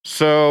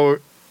So,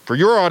 for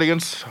your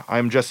audience,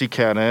 I'm Jesse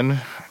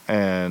Cannon,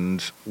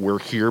 and we're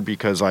here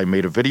because I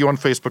made a video on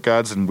Facebook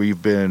ads, and we've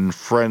been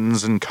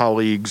friends and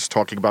colleagues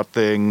talking about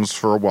things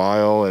for a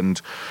while, and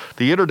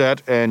the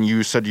internet, and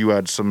you said you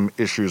had some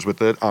issues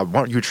with it. Why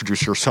don't you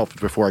introduce yourself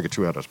before I get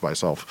too out of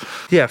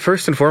myself? Yeah,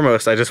 first and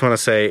foremost, I just want to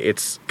say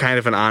it's kind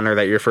of an honor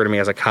that you refer to me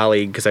as a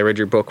colleague, because I read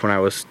your book when I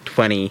was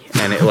 20,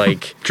 and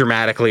it,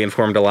 dramatically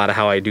informed a lot of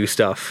how I do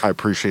stuff. I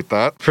appreciate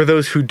that. For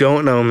those who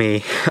don't know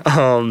me,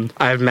 I'm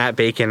Matt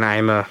Bacon.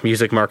 I'm a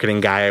music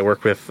marketing guy. I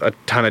work with a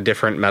ton of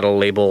different metal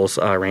labels,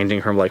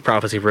 ranging from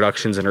Prophecy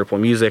Productions and Ripple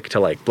Music to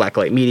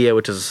Blacklight Media,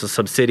 which is a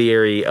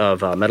subsidiary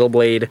of Metal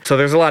Blade. So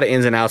there's a lot of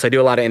ins and outs. I do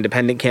a lot of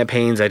independent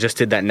campaigns. I just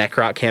did that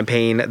Necrot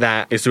campaign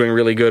that is doing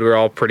really good.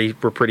 We're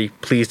pretty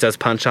pleased as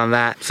punch on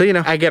that. So,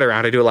 I get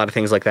around. I do a lot of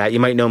things like that. You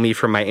might know me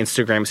from my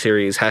Instagram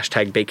series,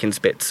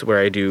 #BaconsBits, where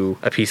I do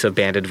a piece of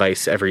band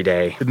advice every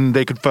day. And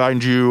they could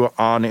find you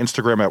on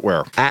Instagram at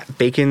where? At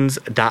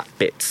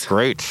bacons.bits.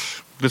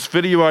 Great. This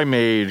video I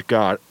made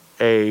got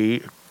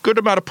a good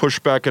amount of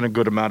pushback and a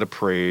good amount of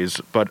praise,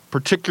 but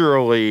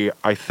particularly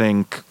I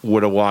think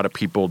what a lot of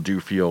people do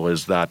feel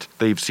is that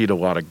they've seen a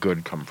lot of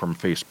good come from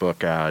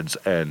Facebook ads,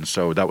 and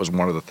so that was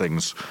one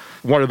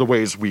of the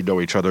ways we know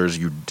each other is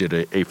you did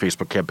a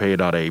Facebook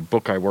campaign on a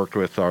book I worked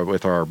with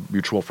our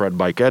mutual friend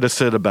Mike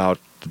Edison about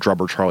the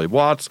drummer Charlie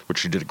Watts,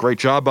 which you did a great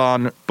job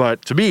on.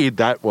 But to me,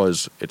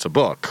 it's a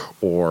book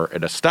or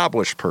an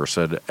established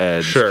person.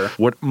 And sure.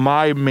 What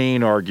my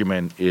main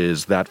argument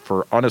is that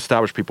for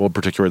unestablished people, in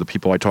particular the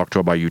people I talk to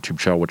on my YouTube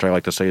channel, which I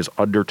like to say is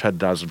under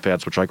 10,000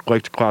 fans, which I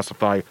like to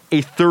classify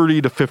a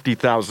 30 to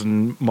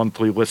 50,000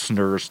 monthly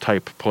listeners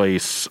type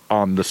place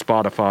on the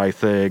Spotify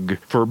thing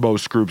for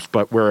most groups.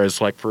 But whereas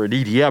for an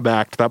EDM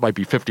act, that might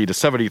be 50 to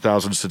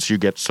 70,000 since you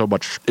get so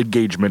much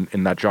engagement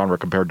in that genre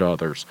compared to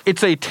others.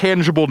 It's a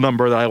tangible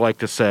number that I like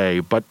to say,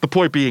 but the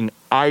point being,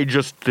 I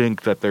just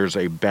think that there's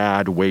a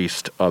bad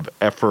waste of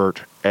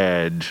effort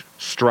and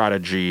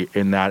strategy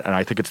in that, and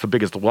I think it's the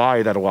biggest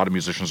lie that a lot of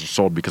musicians are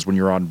sold, because when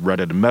you're on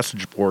Reddit and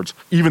message boards,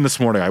 even this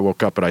morning I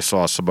woke up and I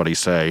saw somebody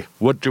say,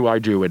 "What do I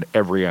do?" and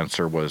every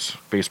answer was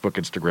Facebook,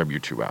 Instagram,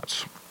 YouTube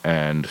ads.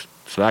 And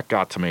so that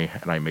got to me,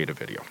 and I made a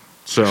video.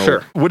 So,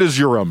 sure. What is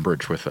your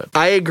umbrage with it?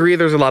 I agree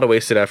there's a lot of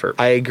wasted effort.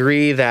 I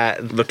agree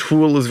that the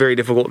tool is very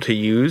difficult to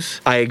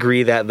use. I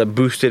agree that the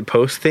boosted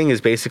post thing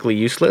is basically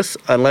useless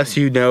unless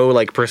you know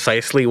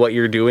precisely what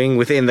you're doing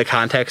within the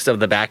context of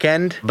the back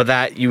end, but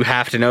that you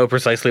have to know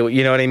precisely what,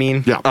 you know what I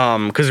mean? Yeah.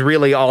 Because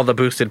really all the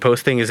boosted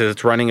post thing is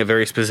it's running a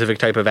very specific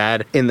type of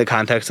ad in the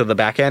context of the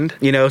back end,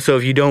 so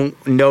if you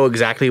don't know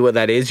exactly what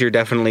that is, you're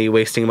definitely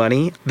wasting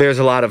money. There's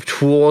a lot of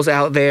tools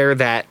out there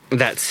that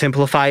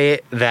simplify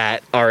it,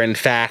 that are in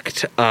fact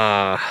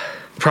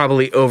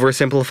probably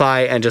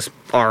oversimplify and just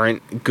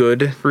aren't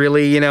good,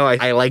 really.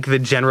 I like the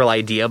general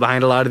idea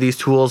behind a lot of these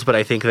tools, but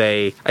I think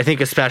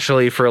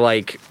especially for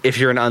if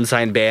you're an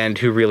unsigned band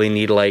who really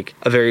need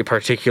a very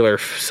particular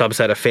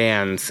subset of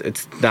fans,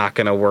 it's not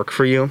going to work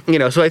for you.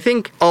 So I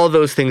think all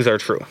those things are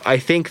true. I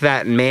think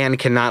that man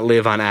cannot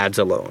live on ads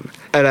alone.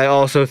 And I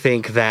also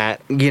think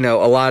that, a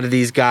lot of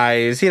these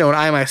guys, and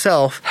I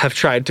myself have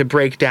tried to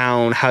break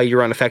down how you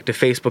run effective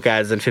Facebook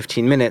ads in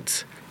 15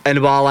 minutes.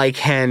 And while I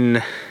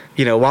can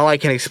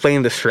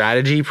explain the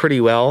strategy pretty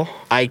well,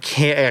 I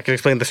can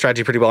explain the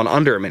strategy pretty well in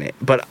under a minute.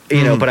 But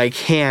but I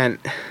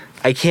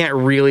can't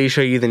really show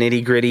you the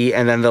nitty gritty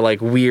and then the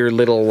weird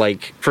little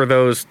for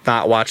those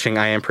not watching,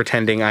 I am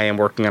pretending I am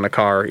working on a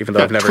car, even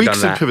though I've never done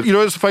that.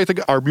 It's funny. I think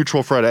our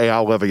mutual friend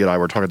Al Levy and I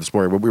were talking this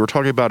morning. What we were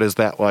talking about is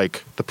that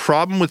the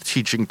problem with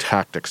teaching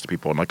tactics to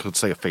people, and let's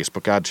say a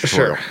Facebook ad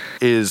tutorial, sure,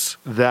 is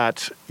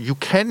that you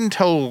can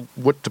tell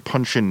what to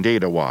punch in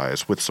data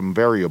wise with some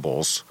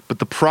variables. But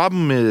the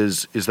problem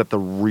is that the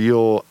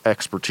real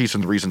expertise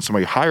and the reason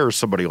somebody hires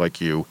somebody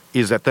like you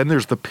is that then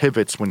there's the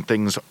pivots when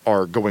things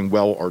are going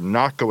well or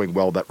not going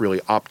well that really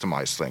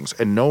optimize things.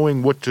 And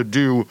knowing what to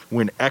do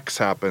when X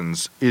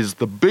happens is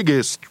the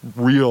biggest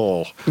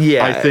real,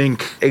 I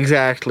think.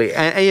 Exactly.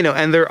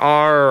 And there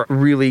are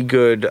really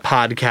good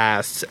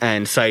podcasts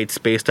and sites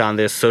based on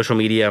this. Social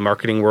Media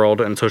Marketing World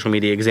and Social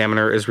Media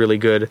Examiner is really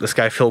good. This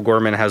guy Phil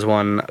Gorman has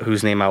one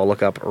whose name I will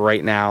look up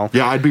right now.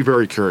 Yeah, I'd be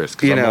very curious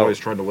because I'm always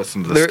trying to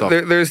listen to this stuff.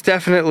 There's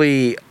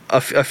definitely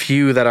a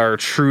few that are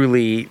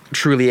truly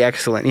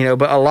excellent,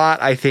 but a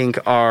lot I think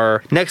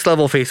are Next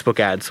Level Facebook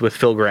Ads with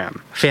Phil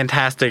Graham.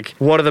 Fantastic.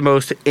 One of the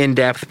most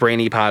in-depth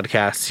brainy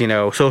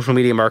podcasts, Social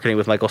Media Marketing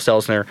with Michael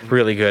Stelzner,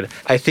 really good.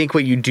 I think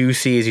what you do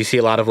see is you see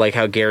a lot of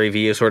how Gary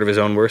Vee is sort of his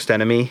own worst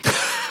enemy.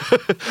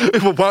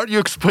 Well, why don't you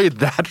explain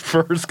that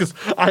first? Because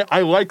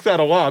I like that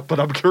a lot,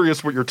 but I'm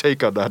curious what your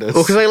take on that is.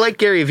 Well, because I like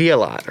Gary Vee a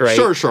lot, right?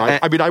 Sure.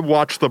 I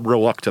watch them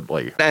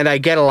reluctantly. And I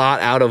get a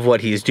lot out of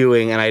what he's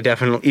doing, and I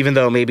definitely, even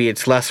though maybe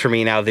it's less for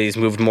me now that he's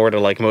moved more to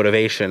like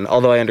motivation,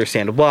 although I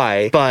understand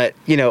why. But,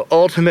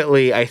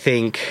 ultimately, I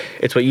think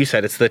it's what you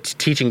said. It's the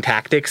teaching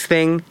tactics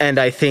thing. And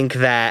I think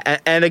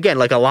that, and again,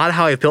 like a lot of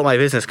how I've built my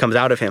business comes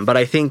out of him. But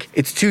I think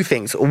it's two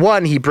things.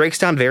 One, he breaks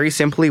down very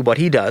simply what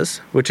he does,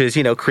 which is,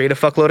 create a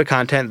fuckload of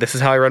content. This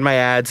is how I run my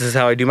ads. This is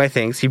how I do my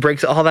things. He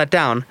breaks all that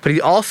down. But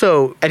he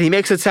also, and he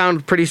makes it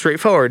sound pretty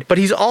straightforward, but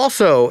he's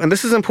also, and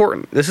this is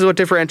important, this is what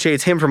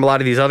differentiates him from a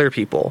lot of these other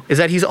people, is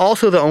that he's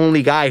also the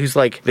only guy who's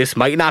like, this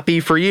might not be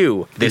for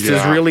you. This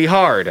is really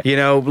hard.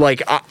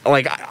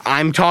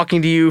 I'm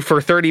talking to you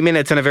for 30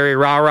 minutes in a very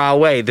rah-rah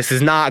way. This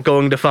is not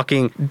going to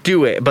fucking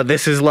do it. But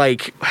this is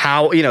like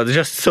how,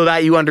 just so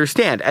that you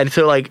understand. And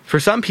so like for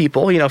some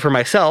people, for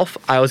myself,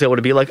 I was able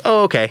to be like,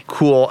 oh, okay,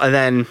 cool. And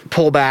then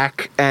pull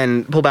back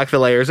the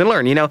layers and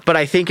learn, But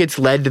I think it's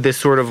led to this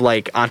sort of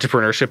like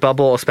entrepreneurship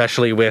bubble,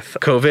 especially with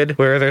COVID,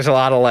 where there's a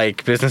lot of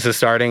like businesses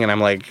starting. And I'm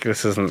like,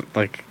 this isn't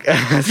like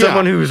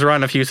someone who's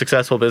run a few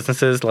successful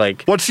businesses.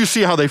 Like once you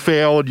see how they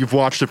fail and you've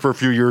watched it for a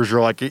few years,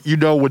 you're like,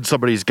 when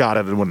somebody's got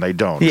it and when they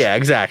don't. Yeah,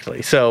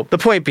 exactly. So the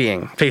point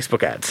being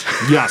Facebook ads.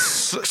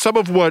 Yes. Some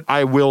of what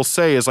I will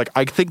say is like,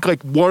 I think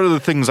like one of the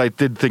things I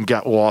did think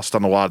got lost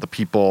on a lot of the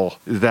people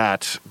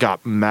that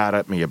got mad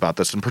at me about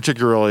this, and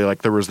particularly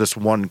like there was this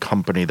one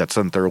company that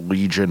sent their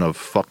legion of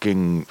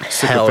fucking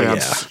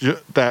sycophants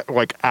that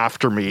like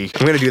after me.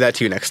 I'm going to do that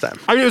to you next time.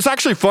 I mean, it's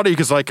actually funny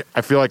because like,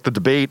 I feel like the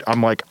debate,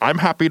 I'm like, I'm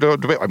happy to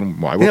debate. I mean,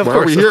 why of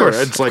are we here?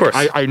 Course, it's like,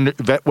 I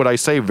vet what I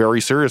say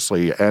very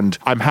seriously, and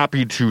I'm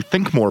happy to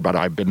think more about it.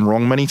 I've been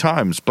wrong many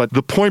times, but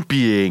the point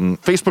being,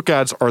 Facebook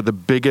ads are the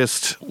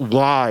biggest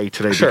lie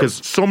today because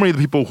so many of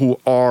the people who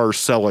are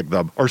selling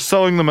them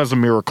as a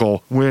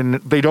miracle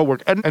when they don't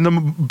work. And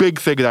the big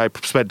thing that I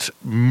spent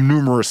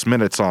numerous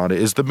minutes on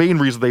is the main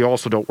reason they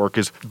also don't work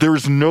is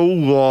there's no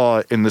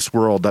law in this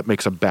world that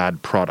makes a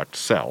bad product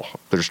sell.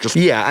 There's just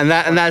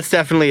and that's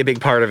definitely a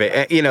big part of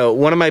it.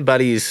 One of my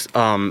buddies,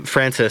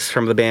 Francis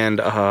from the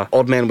band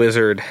Old Man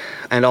Wizard,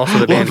 and also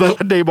the band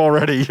that name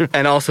already,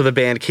 and also the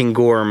band King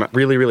Gorm,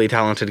 really really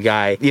talented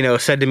guy,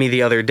 said to me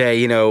the other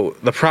day,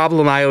 the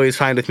problem I always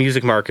find with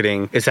music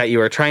marketing is that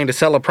you are trying to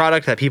sell a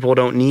product that people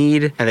don't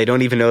need and they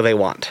don't even know they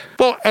want.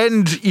 Well,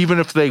 and even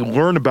if they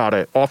learn about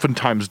it,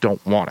 oftentimes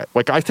don't want it.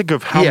 Like I think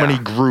of how many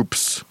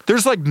groups,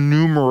 there's like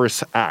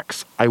numerous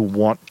acts I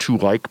want to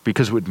like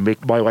because it would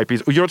make my life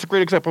easier. It's a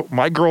great example.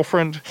 My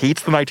girlfriend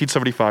hates the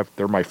 1975.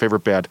 They're my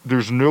favorite band.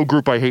 There's no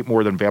group I hate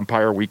more than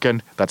Vampire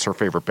Weekend. That's her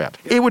favorite band.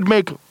 It would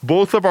make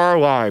both of our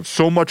lives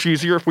so much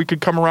easier if we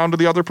could come around to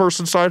the other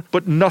person's side,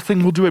 but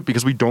nothing will do it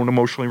because we don't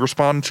emotionally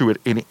respond to it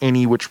in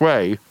any which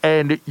way.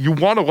 And you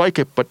want to like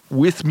it, but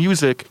with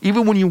music,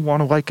 even when you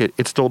want to like it,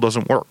 it still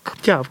doesn't work.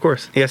 Yeah, of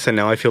course. Yes and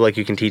no. I feel like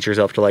you can teach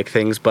yourself to like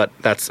things, but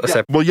that's a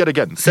separate. Well, yet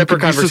again,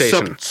 separate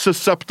conversation.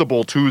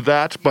 Susceptible to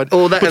that, but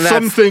but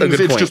some things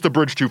it's just a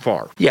bridge too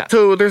far. Yeah.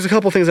 So there's a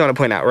couple things I want to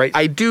point out, right?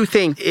 I do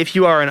think if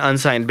you are an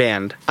unsigned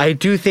band, I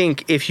do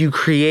think if you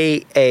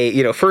create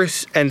a,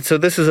 first, and so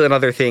this is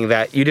another thing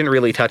that you didn't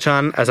really touch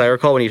on, as I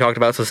recall, when you talked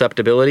about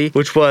susceptibility,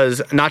 which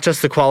was not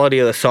just the quality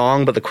of the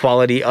song, but the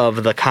quality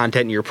of the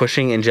content you're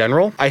pushing in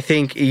general. I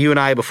think you and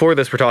I before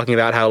this were talking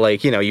about how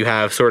like, you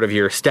have sort of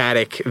your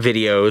static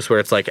videos where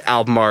it's like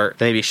album art,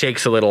 maybe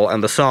shakes a little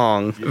and the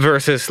song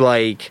versus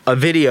like a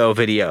video.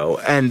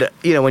 And,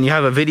 when you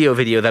have a video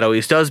that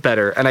always does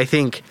better. And I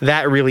think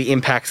that really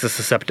impacts the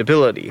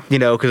susceptibility,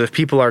 because if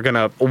people are going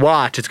to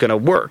watch, it's going to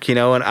work, and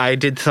I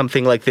did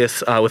something like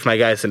this with my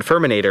guys in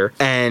Ferminator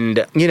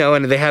and,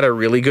 and they had a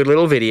really good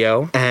little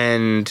video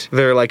and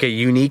they're like a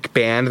unique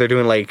band. They're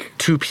doing like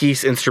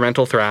 2-piece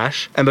instrumental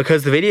thrash. And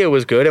because the video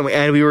was good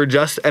and we were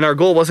and our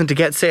goal wasn't to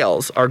get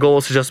sales. Our goal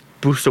was to just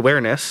boost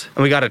awareness.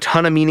 And we got a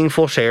ton of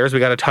meaningful shares. We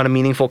got a ton of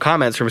meaningful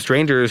comments from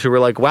strangers who were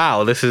like,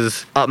 wow, this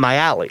is up my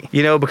alley,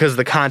 because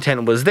the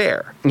content was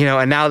there,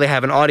 and now they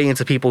have an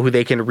audience of people who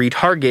they can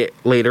retarget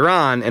later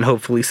on and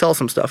hopefully sell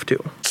some stuff to.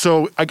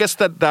 So I guess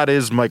that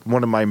is like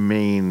one of my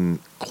main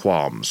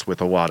qualms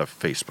with a lot of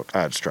Facebook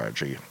ad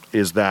strategy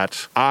is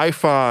that I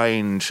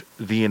find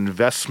the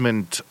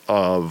investment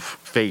of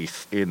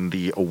faith in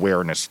the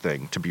awareness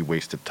thing to be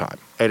wasted time.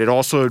 And it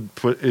also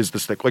is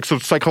this thing, like, so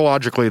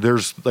psychologically,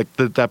 there's like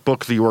that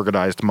book, The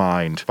Organized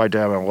Mind by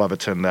Dan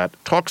Levitin, that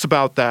talks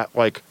about that,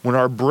 like when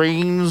our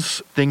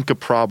brains think a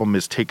problem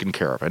is taken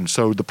care of. And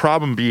so the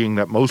problem being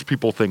that most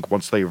people think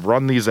once they've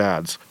run these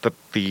ads, that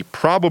the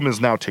problem is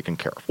now taken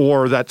care of,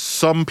 or that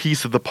some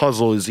piece of the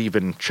puzzle is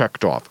even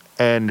checked off.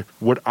 And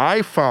what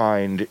I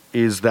find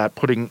is that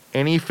putting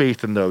any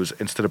faith in those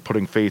instead of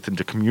putting faith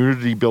into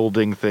community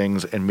building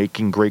things and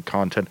making great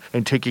content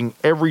and taking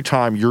every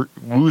time you're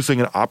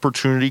losing an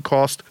opportunity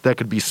cost that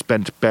could be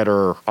spent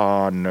better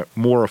on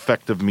more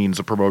effective means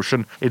of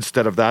promotion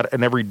instead of that.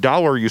 And every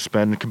dollar you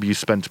spend can be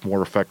spent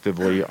more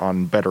effectively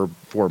on better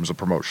forms of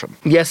promotion.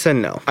 Yes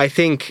and no. I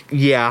think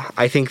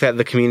that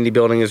the community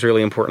building is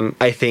really important.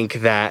 I think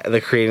that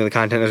the creating the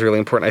content is really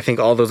important. I think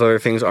all those other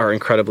things are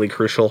incredibly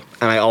crucial.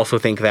 And I also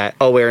think that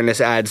that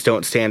awareness ads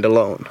don't stand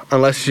alone,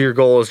 unless your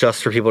goal is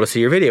just for people to see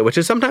your video, which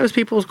is sometimes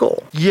people's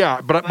goal.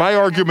 Yeah, but my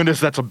argument is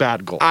that's a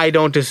bad goal. I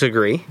don't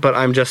disagree, but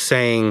I'm just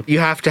saying you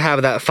have to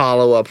have that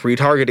follow-up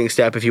retargeting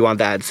step if you want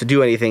the ads to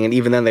do anything, and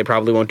even then they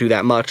probably won't do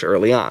that much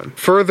early on.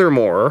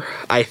 Furthermore,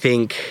 I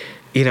think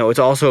it's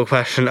also a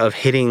question of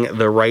hitting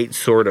the right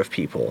sort of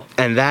people.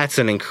 And that's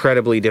an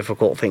incredibly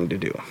difficult thing to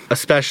do.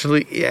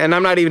 Especially, and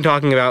I'm not even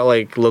talking about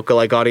like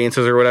lookalike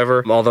audiences or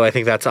whatever, although I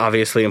think that's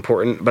obviously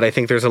important, but I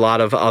think there's a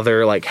lot of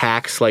other like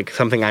hacks. Like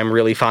something I'm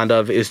really fond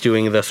of is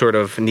doing the sort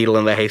of needle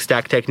in the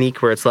haystack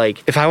technique, where it's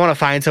like, if I want to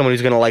find someone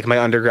who's going to like my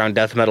underground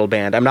death metal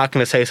band, I'm not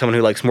going to say someone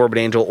who likes Morbid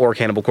Angel or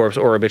Cannibal Corpse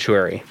or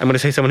Obituary. I'm going to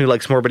say someone who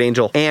likes Morbid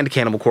Angel and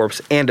Cannibal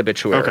Corpse and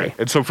Obituary. Okay,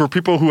 and so for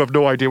people who have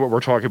no idea what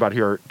we're talking about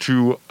here,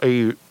 to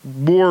a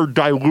more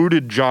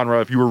diluted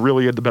genre, if you were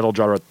really in the metal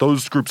genre,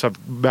 those groups have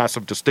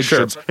massive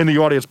distinctions in the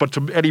audience, but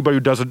to anybody who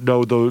doesn't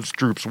know those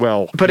groups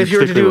well. But if you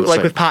were to do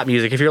like with pop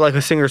music, if you're like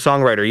a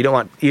singer-songwriter, you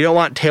don't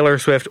want Taylor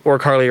Swift or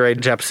Carly Rae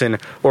Jepsen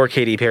or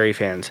Katy Perry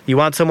fans. You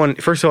want someone,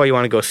 first of all, you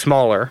want to go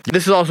smaller.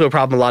 This is also a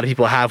problem a lot of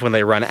people have when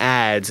they run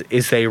ads,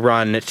 is they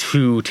run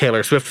to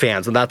Taylor Swift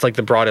fans, and that's like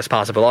the broadest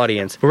possible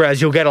audience.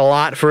 Whereas you'll get a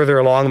lot further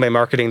along by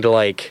marketing to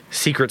like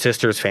Secret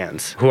Sisters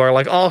fans, who are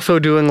like also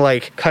doing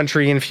like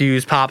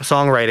country-infused pop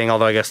songwriting,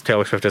 although I guess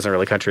Taylor Swift isn't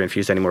really country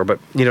infused anymore, but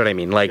you know what I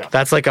mean? Like,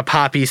 that's like a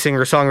poppy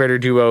singer-songwriter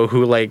duo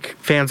who, like,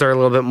 fans are a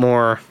little bit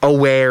more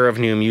aware of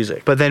new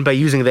music. But then by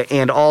using the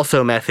and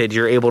also method,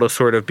 you're able to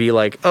sort of be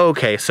like, oh,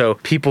 okay, so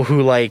people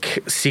who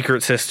like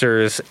Secret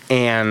Sisters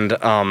and,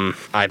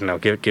 I don't know,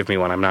 give me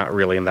one. I'm not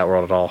really in that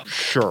world at all.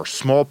 Sure.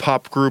 Small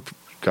pop group.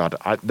 God,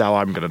 now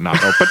I'm going to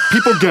not know. But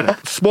people get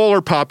it.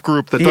 Smaller pop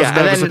group that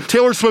doesn't have...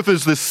 Taylor Swift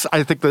is this,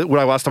 I think that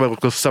last time I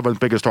looked, the 7th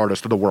biggest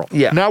artist in the world.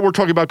 Yeah. Now we're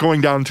talking about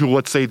going down to,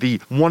 let's say, the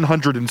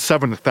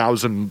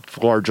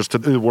 107,000th largest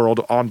in the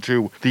world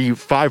onto the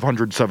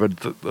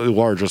 507th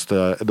largest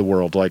in the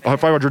world, like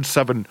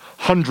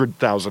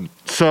 507,000.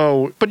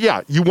 So, but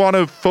yeah, you want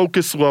to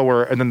focus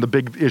lower, and then the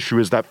big issue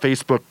is that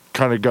Facebook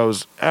kind of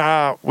goes,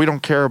 we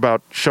don't care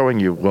about showing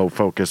you low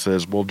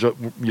focuses. We'll just,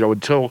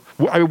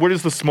 what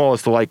is the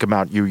smallest like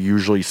amount you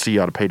usually see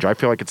on a page? I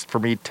feel like it's, for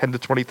me, 10 to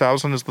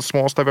 20,000 is the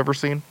smallest I've ever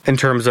seen. In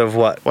terms of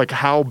what? Like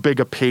how big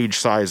a page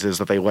size is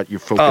that they let you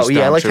focus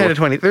down like 10 to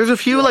 20. There's a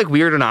few like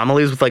weird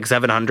anomalies with like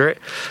 700.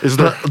 Is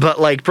there? But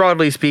like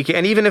broadly speaking,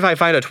 and even if I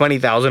find a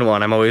 20,000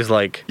 one, I'm always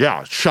like...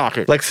 Yeah,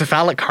 shocking. Like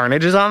Cephalic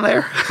Carnage is on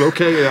there.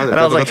 Okay, yeah. And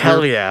I was like,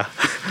 hell yeah.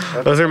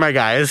 Those are my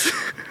guys.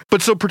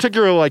 But so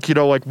particularly, like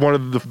one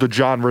of the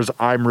genres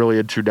I'm really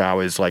into now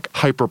is like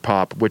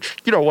hyperpop, which,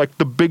 like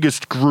the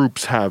biggest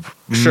groups have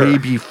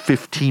maybe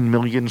 15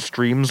 million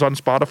streams on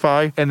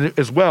Spotify. And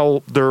as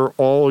well, they're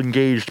all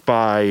engaged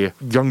by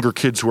younger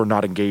kids who are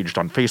not engaged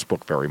on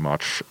Facebook very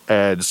much.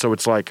 And so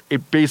it's like,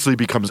 it basically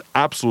becomes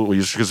absolutely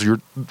useless because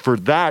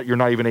you're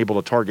not even able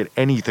to target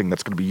anything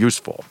that's going to be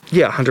useful.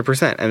 Yeah,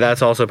 100%. And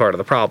that's also part of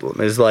the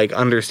problem, is like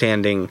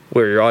understanding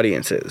where your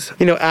audience is.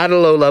 At a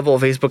low level,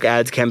 Facebook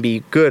ads can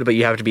be good, but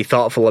you have to be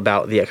thoughtful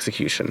about the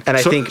execution. And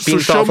I think being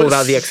thoughtful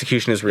about the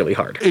execution is really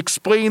hard.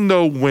 Explain,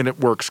 though, when it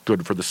works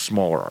good for the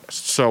smaller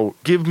artists. So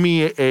give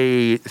me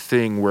a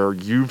thing where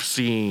you've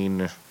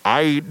seen...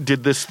 I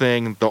did this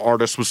thing, the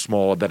artist was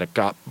small, and then it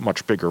got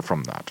much bigger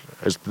from that.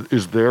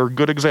 Is there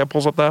good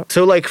examples of that?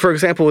 So, like, for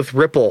example, with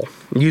Ripple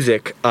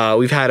Music,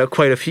 we've had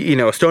quite a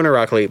few, a stoner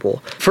rock label.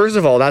 First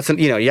of all, that's,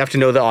 you have to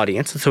know the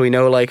audience. So we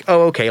know, like,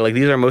 oh, okay, like,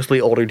 these are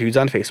mostly older dudes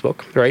on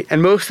Facebook, right?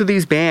 And most of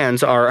these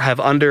bands have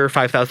under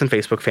 5,000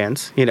 Facebook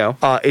fans,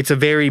 It's a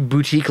very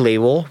boutique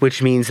label,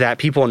 which means that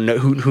people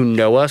who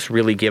know us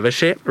really give a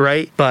shit,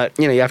 right? But,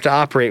 you have to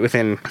operate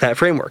within that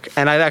framework.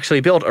 And I've actually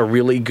built a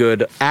really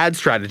good ad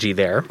strategy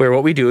there, where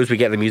what we do is we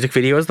get the music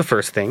video as the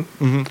first thing.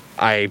 Mm-hmm.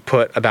 I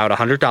put about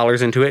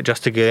 $100 into it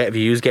just to get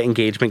views, get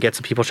engagement, get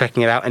some people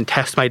checking it out, and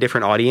test my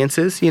different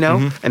audiences,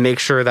 and make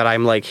sure that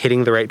I'm like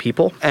hitting the right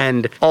people.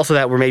 And also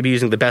that we're maybe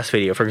using the best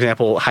video. For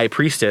example, High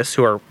Priestess,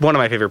 who are one of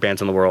my favorite bands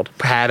in the world,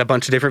 had a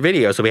bunch of different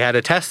videos. So we had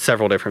to test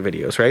several different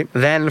videos, right?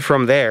 Then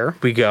from there,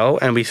 we go,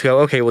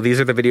 okay, well, these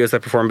are the videos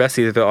that perform best.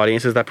 These are the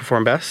audiences that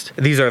perform best.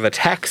 These are the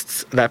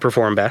texts that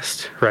perform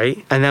best,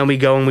 right? And then we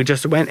go and we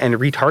just went and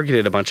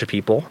retargeted a bunch of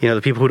people, the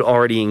people who'd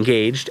already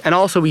engaged. And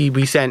also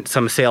we sent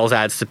some sales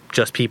ads to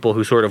just people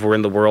who sort of were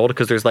in the world,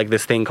 because there's like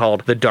this thing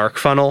called the dark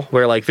funnel,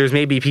 where like there's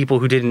maybe people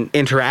who didn't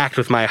interact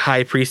with my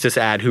High Priestess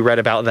ad who read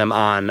about them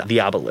on the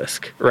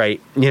Obelisk,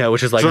 right?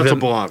 Which is like... So that's a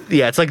blog.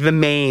 Yeah, it's like the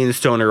main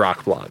stoner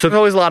rock blog. So there's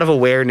always a lot of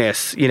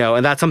awareness,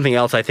 and that's something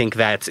else I think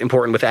that's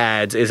important with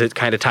ads, is it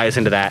kind of ties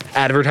into that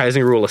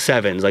advertising rule of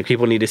sevens. Like,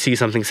 people need to see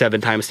something 7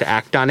 times to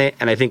act on it.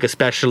 And I think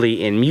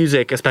especially in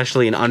music,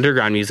 especially in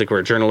underground music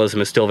where journalism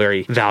is still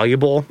very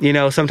valuable,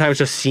 sometimes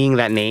just seeing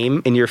that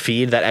name in your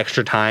feed that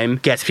extra time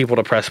gets people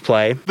to press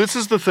play. This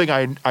is the thing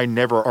I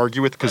never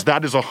argue with, because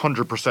that is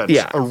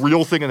 100% a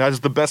real thing, and that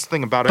is the best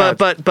thing about it.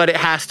 But it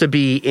has to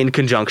be in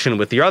conjunction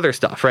with your other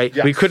stuff, right?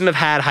 Yes. We couldn't have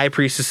had High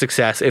Priestess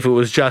success if it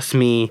was just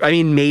me. I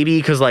mean, maybe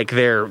because like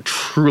they're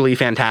truly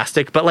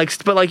fantastic, but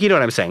like you know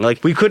what I'm saying?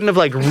 Like we couldn't have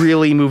like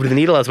really moved the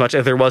needle as much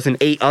if there wasn't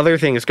 8 other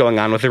things going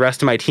on with the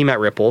rest of my team at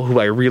Ripple, who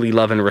I really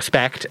love and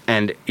respect,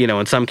 and you know,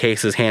 in some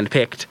cases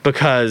handpicked,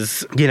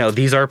 because you know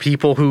these are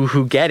people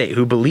who get it,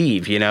 who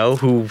believe, you know,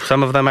 who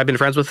some of them I've been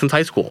friends with since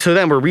high school. So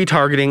then we're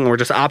retargeting, and we're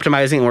just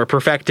optimizing, and we're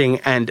perfecting,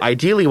 and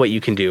ideally what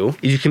you can do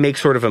is you can make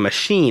sort of a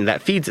machine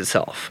that feeds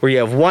itself, where you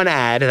have one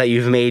ad that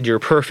you've made your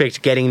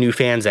perfect getting new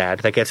fans ad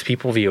that gets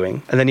people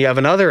viewing, and then you have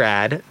another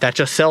ad that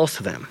just sells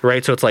to them,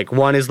 right? So it's like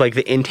one is like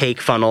the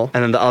intake funnel,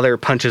 and then the other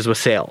punches with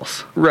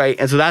sales, right?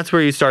 And so that's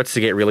where it starts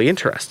to get really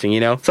interesting, you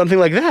know, something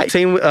like that.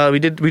 Same, we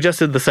just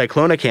did the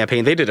Cyclona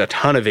campaign. They did a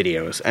ton of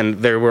videos, and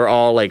they were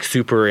all like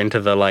super into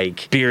the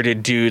like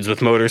bearded dudes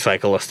with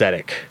motorcycle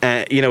aesthetic,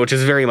 you know, which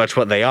is very much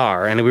what they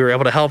are. And we were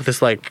able to help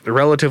this like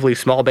relatively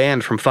small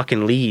band from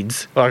fucking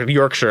Leeds, or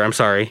Yorkshire. I'm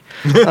sorry.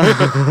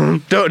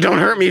 Don't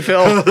hurt me,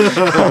 Phil.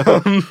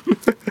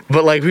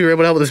 But like we were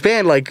able to help this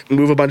band like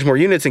move a bunch more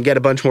units and get a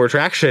bunch more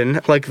traction.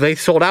 Like they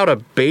sold out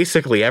of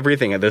basically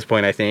everything at this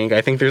point. I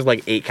think there's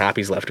like 8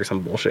 copies left or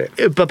some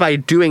bullshit. But by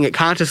doing it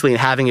consciously and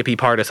having it be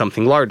part of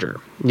something larger,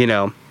 you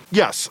know.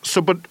 Yes.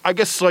 So, but I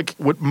guess like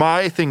what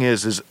my thing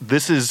is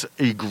this is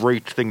a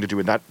great thing to do.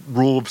 And that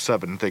rule of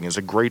 7 thing is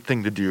a great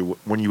thing to do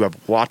when you have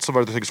lots of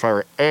other things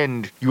fire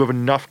and you have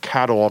enough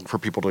catalog for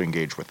people to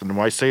engage with. And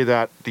when I say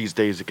that these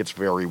days, it gets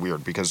very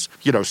weird because,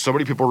 you know, so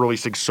many people are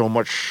releasing so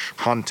much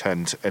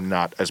content and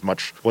not as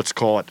much, let's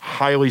call it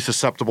highly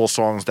susceptible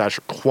songs,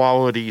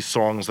 quality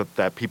songs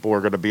that people are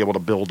going to be able to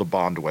build a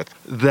bond with.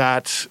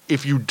 That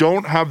if you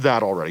don't have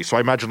that already, so I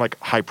imagine like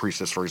High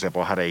Priestess, for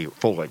example, had a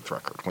full-length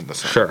record when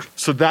this happened. Sure.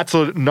 So that's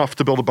enough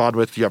to build a bond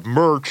with. You have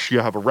merch,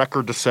 you have a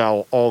record to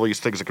sell, all these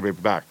things that can be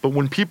back. But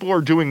when people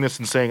are doing this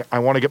and saying, I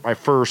want to get my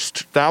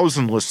first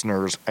 1,000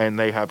 listeners, and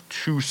they have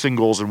 2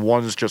 singles and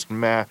one's just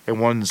meh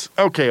and one's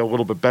okay, a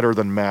little bit better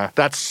than meh,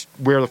 that's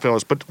where the fail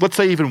is. But let's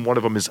say even one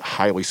of them is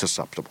highly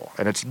susceptible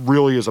and it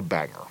really is a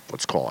banger,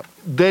 let's call it.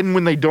 Then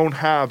when they don't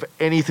have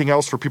anything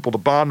else for people to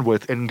bond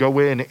with and go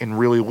in and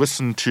really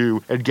listen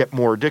to and get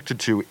more addicted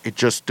to, it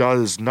just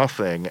does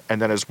nothing.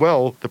 And then as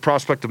well, the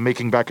prospect of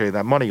making back any of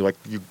that money, like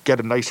you get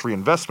a nice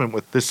reinvestment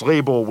with this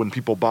label. When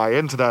people buy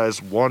into that,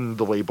 is 1,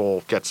 the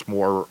label gets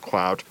more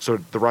clout, so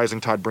the rising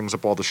tide brings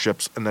up all the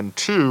ships, and then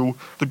 2,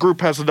 the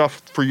group has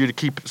enough for you to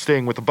keep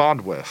staying with a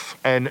bond with.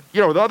 And you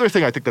know, the other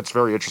thing I think that's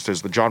very interesting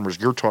is the genres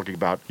you're talking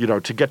about. You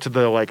know, to get to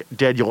the like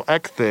Daniel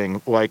Ek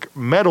thing, like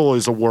metal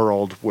is a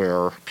world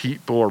where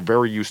people are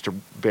very used to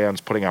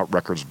bands putting out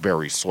records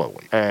very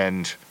slowly,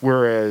 and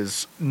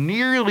whereas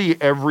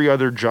nearly every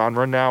other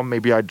genre now,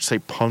 maybe I'd say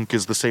punk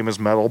is the same as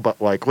metal, but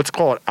like let's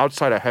call it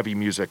outside of heavy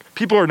music,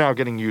 people are now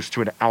getting used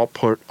to an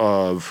output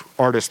of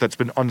artists that's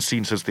been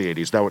unseen since the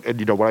 80s. Now, and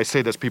you know, when I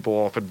say this, people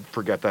often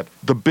forget that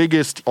the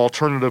biggest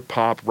alternative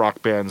pop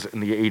rock bands in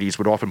the 80s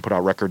would often put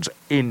out records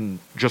in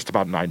just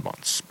about 9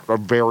 months, a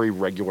very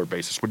regular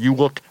basis. When you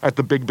look at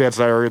the big bands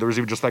in that area, there was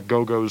even just that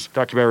Go-Go's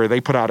documentary,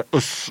 they put out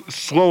a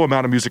slow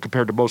amount of music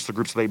compared to most of the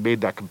groups. They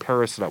made that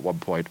comparison at one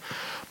point.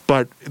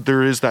 But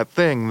there is that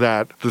thing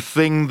that the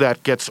thing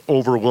that gets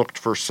overlooked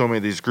for so many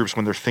of these groups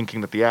when they're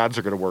thinking that the ads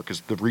are going to work is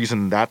the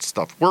reason that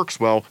stuff works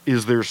well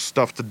is there's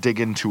stuff to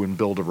dig into and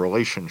build a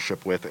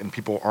relationship with, and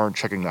people aren't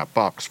checking that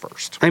box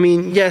first. I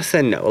mean, yes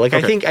and no. Like,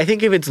 okay. I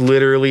think if it's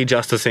literally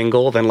just a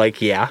single, then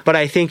like, yeah. But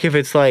I think if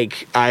it's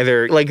like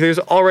either, like there's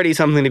already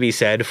something to be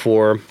said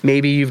for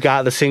maybe you've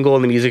got the single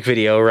and the music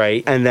video,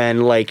 right? And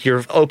then like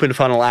your open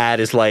funnel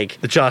ad is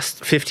like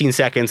just 15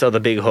 seconds of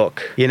the big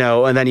hook, you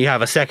know? And then you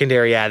have a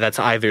secondary ad that's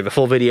either the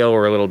full video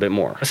or a little bit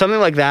more. Something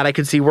like that I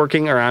could see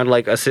working around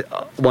like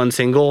one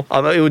single.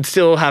 It would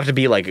still have to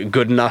be like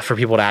good enough for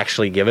people to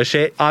actually give a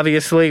shit,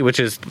 obviously, which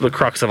is the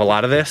crux of a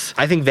lot of this.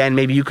 I think then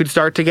maybe you could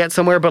start to get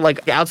somewhere, but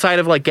like outside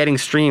of like getting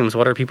streams,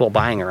 what are people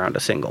buying around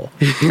a single?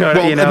 And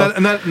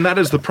that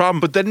is the problem.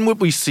 But then what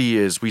we see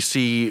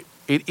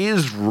it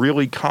is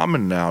really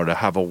common now to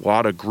have a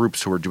lot of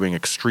groups who are doing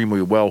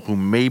extremely well who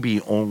maybe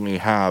only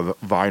have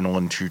vinyl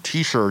and 2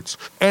 t-shirts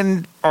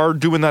and are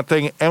doing that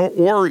thing,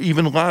 or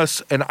even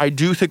less. And I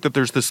do think that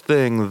there's this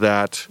thing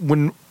that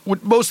when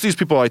most of these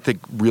people, I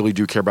think, really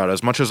do care about it,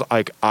 as much as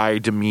like I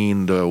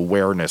demean the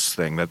awareness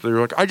thing, that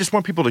they're like, I just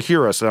want people to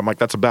hear us. And I'm like,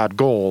 that's a bad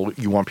goal.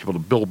 You want people to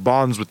build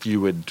bonds with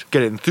you and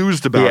get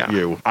enthused about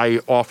you.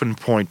 I often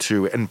point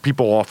to, and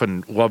people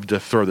often love to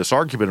throw this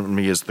argument at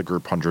me as the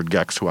group 100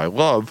 Gex, who I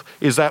love,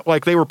 is that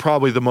like they were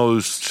probably the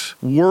most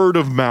word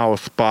of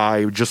mouth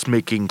by just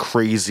making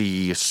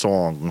crazy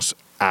songs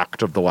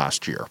act of the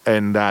last year.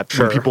 And that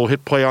Sure. when people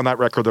hit play on that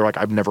record, they're like,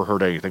 I've never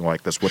heard anything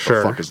like this. What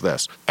Sure. the fuck is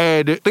this?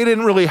 And they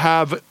didn't really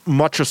have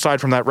much aside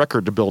from that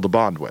record to build a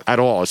bond with at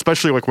all,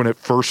 especially like when it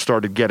first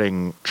started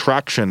getting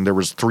traction. There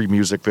was 3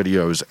 music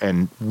videos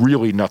and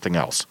really nothing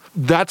else.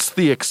 That's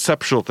the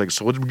exceptional thing.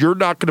 So you're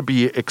not going to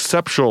be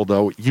exceptional,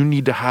 though. You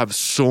need to have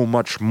so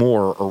much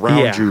more around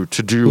Yeah. you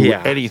to do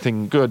Yeah.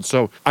 anything good.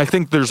 So I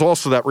think there's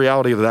also that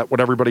reality of that what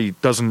everybody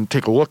doesn't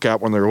take a look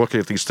at when they're looking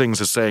at these things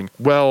is saying,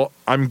 well,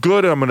 I'm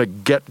good and I'm going to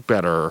get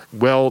better.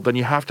 Well, then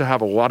you have to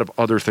have a lot of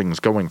other things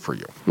going for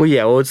you. Well,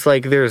 yeah. Well, it's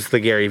like there's the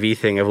Gary Vee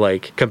thing of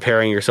like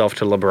comparing yourself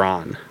to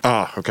LeBron.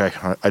 Ah, okay.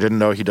 I didn't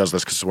know he does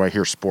this because when I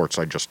hear sports,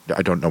 I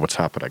don't know what's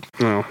happening.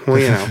 Oh, well,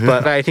 you know,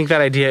 but I think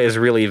that idea is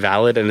really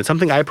valid, and it's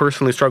something I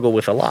personally struggle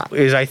with a lot.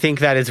 Is I think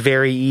that it's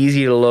very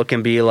easy to look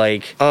and be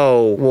like,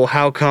 oh, well,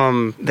 how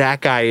come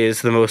that guy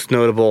is the most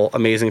notable,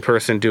 amazing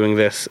person doing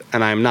this,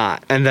 and I'm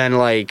not? And then,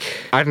 like,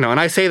 I don't know. And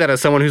I say that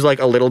as someone who's like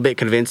a little bit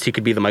convinced he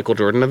could be the Michael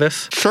Jordan of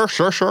this. Sure.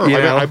 You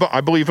know?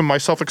 I believe in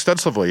myself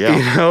extensively, yeah.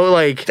 You know,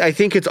 like, I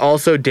think it's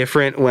also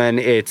different when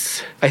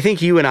it's, I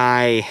think you and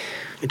I,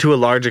 to a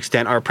large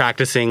extent, are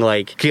practicing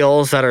like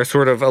skills that are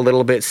sort of a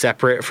little bit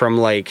separate from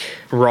like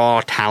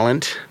raw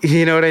talent.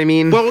 You know what I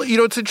mean? Well, you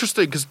know, it's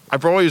interesting because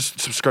I've always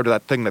subscribed to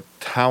that thing that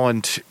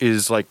talent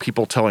is like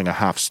people telling a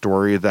half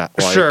story that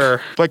like,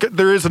 Sure. like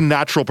there is a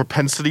natural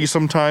propensity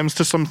sometimes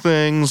to some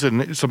things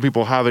and some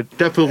people have it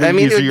definitely I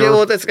mean, easier.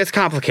 well, it's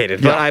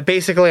complicated, but Yeah.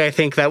 I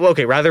think that, well,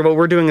 okay, rather what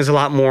we're doing is a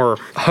lot more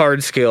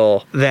hard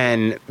skill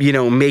than, you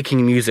know,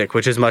 making music,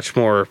 which is much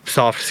more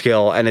soft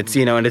skill, and it's,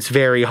 you know, and it's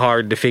very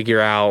hard to figure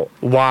out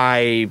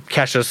why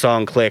Kesha's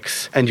song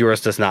clicks and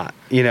yours does not,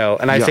 you know,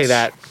 and I say Yes.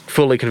 that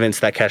fully convinced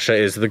that Kesha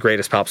is the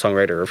greatest pop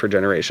songwriter of her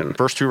generation.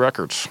 First 2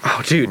 records.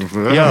 Oh, dude,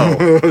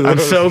 yo, I'm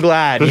so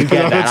glad you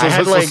get that. I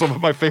had That's like, some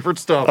of my favorite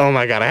stuff. oh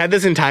my god, I had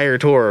this entire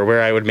tour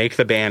where I would make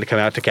the band come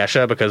out to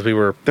Kesha because there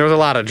was a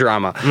lot of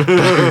drama.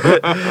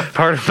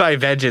 Part of my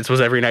vengeance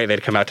was every night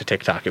they'd come out to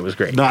TikTok. It was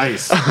great.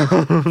 Nice.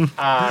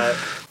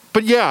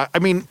 But yeah, I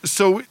mean,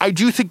 so I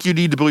do think you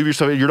need to believe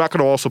yourself. You're not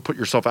going to also put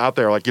yourself out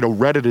there. Like, you know,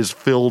 Reddit is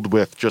filled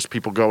with just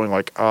people going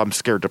like, oh, I'm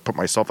scared to put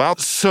myself out.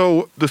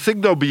 So the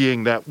thing, though,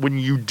 being that when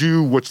you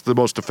do what's the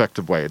most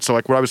effective way. And so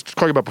like what I was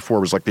talking about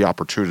before was like the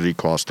opportunity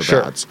cost of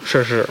ads.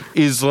 Sure.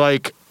 Is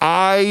like,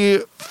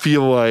 I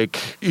feel like,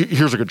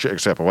 here's a good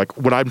example. Like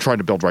what I'm trying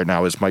to build right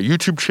now is my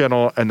YouTube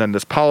channel and then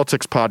this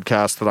politics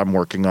podcast that I'm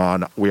working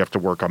on. We have to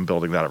work on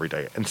building that every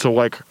day. And so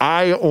like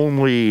I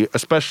only,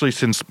 especially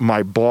since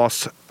my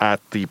boss at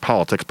the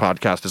politics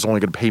podcast is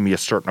only going to pay me a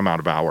certain amount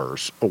of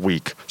hours a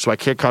week. So I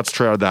can't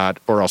concentrate on that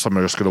or else I'm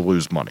just going to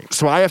lose money.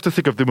 So I have to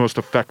think of the most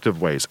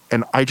effective ways.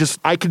 And I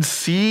can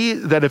see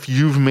that if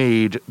you've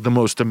made the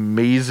most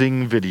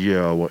amazing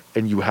video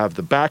and you have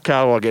the back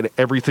catalog and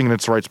everything in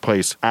its right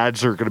place,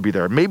 ads are going to be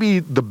there. Maybe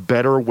the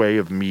better way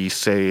of me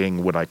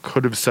saying what I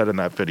could have said in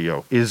that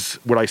video is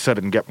what I said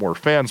in Get More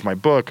Fans, my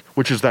book,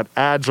 which is that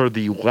ads are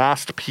the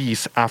last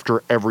piece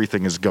after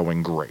everything is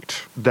going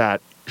great.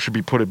 That should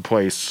be put in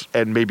place.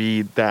 And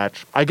maybe that,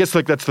 I guess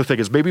like that's the thing,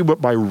 is maybe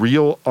what my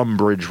real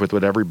umbrage with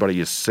what everybody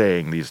is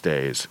saying these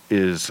days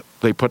is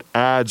they put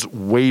ads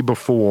way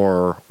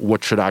before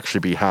what should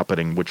actually be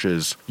happening, which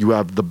is you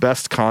have the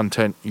best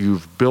content,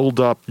 you've built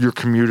up your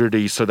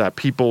community so that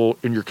people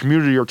in your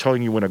community are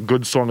telling you when a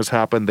good song has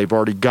happened, they've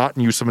already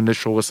gotten you some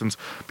initial listens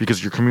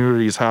because your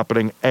community is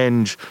happening,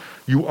 and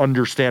you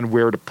understand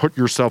where to put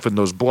yourself in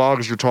those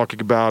blogs you're talking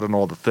about and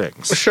all the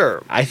things.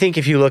 Sure. I think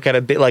if you look at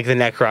a bit like the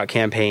Necrot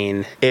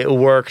campaign, it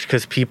worked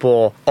because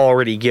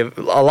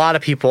a lot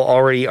of people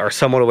already are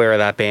somewhat aware of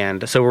that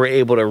band. So we're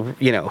able to,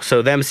 you know,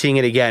 so them seeing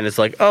it again is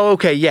like, oh,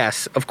 okay,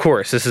 yes, of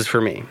course, this is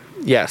for me.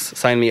 Yes,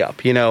 sign me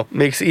up. You know,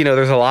 there's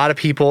a lot of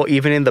people,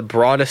 even in the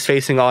broadest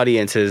facing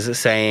audiences,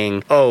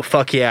 saying, oh,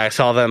 fuck yeah, I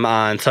saw them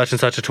on such and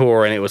such a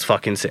tour and it was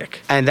fucking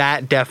sick. And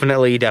that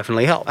definitely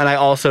helped. And I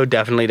also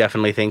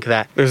definitely think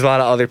that there's a lot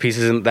of other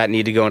pieces that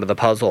need to go into the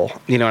puzzle.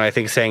 You know, and I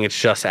think saying it's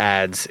just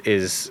ads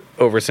is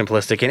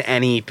oversimplistic in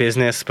any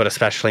business, but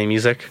especially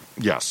music.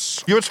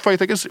 Yes. You know what's the funny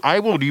thing is? I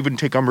won't even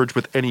take umbrage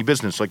with any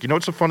business. Like, you know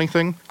what's a funny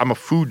thing? I'm a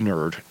food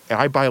nerd, and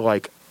I buy,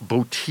 like,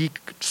 boutique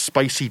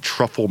spicy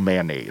truffle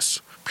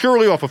mayonnaise.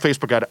 Purely off a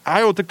Facebook ad. I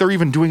don't think they're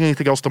even doing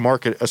anything else to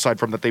market aside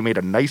from that they made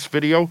a nice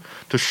video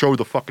to show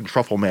the fucking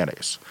truffle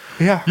mayonnaise.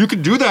 Yeah. You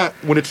can do that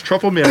when it's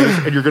truffle mayonnaise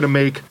and you're going to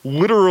make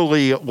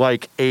literally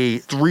like a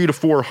 300 to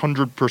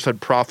 400%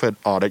 profit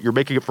on it. You're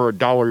making it for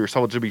 $1. You're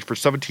selling it to me for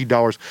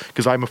 $17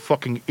 because I'm a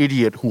fucking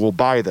idiot who will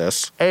buy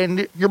this.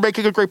 And you're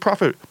making a great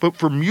profit. But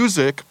for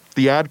music,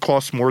 the ad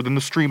costs more than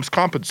the streams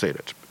compensate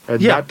it. And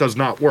that does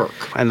not work.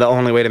 And the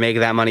only way to make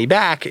that money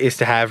back is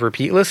to have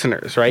repeat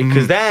listeners, right?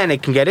 Because then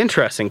it can get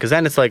interesting. Because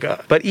then it's like,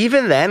 but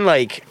even then,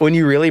 like when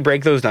you really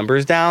break those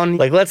numbers down,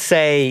 like let's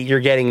say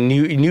you're getting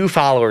new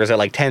followers at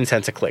like 10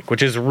 cents a click,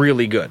 which is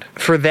really good.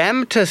 For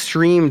them to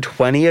stream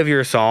 20 of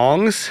your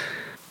songs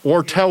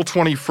Or tell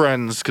 20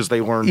 friends because they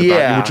learned about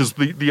Yeah. you, which is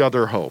the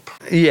other hope.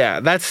 Yeah,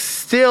 that's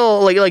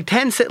still like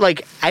 10 cents.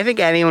 Like, I think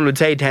anyone would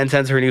say 10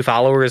 cents for a new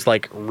follower is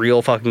like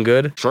real fucking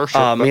good. Sure.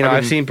 You know,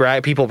 I I've seen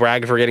people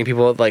brag for getting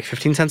people at like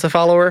 15 cents a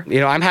follower. You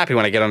know, I'm happy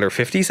when I get under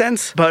 50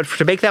 cents, but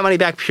to make that money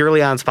back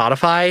purely on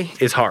Spotify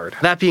is hard.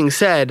 That being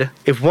said,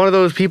 if one of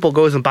those people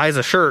goes and buys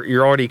a shirt,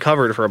 you're already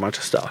covered for a bunch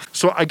of stuff.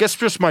 So I guess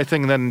just my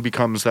thing then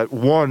becomes that,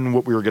 one,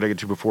 what we were getting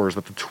into before is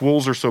that the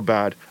tools are so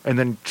bad. And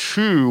then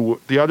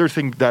two, the other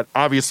thing that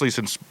obviously,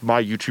 since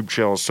my YouTube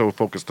channel is so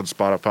focused on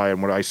Spotify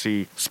and what I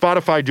see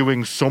Spotify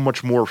doing so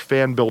much more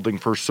fan building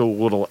for so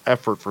little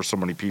effort for so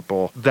many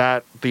people,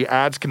 that the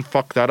ads can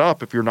fuck that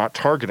up if you're not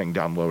targeting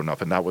down low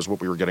enough. And that was what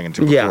we were getting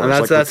into before. Yeah, and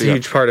It's that's like a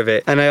huge part of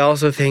it. And I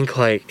also think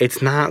like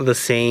it's not the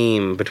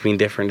same between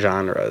different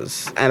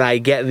genres. And I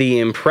get the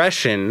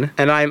impression,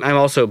 and I'm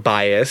also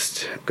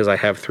biased because I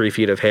have 3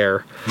 feet of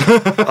hair.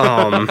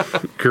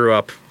 Grew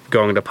up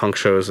going to punk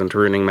shows and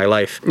ruining my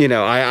life. You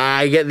know,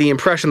 I get the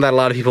impression that a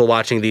lot of people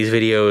watching these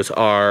videos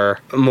are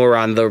more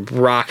on the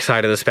rock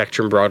side of the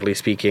spectrum, broadly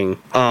speaking.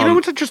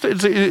 it's interesting.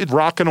 It's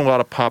rock and a lot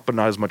of pop, but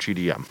not as much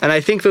EDM. And I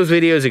think those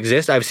videos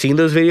exist. I've seen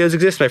those videos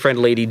exist. My friend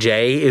Lady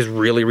J is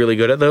really, really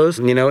good at those,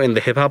 you know, in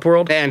the hip hop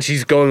world. And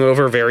she's going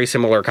over very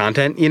similar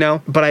content, you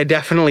know. But I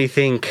definitely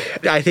think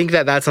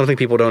that that's something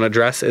people don't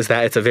address, is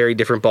that it's a very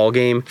different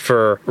ballgame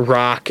for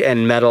rock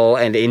and metal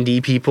and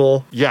indie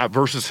people. Yeah,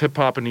 versus hip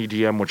hop and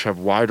EDM, which have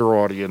wider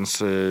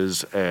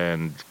audiences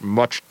and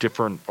much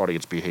different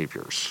audience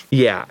behaviors.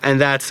 Yeah, and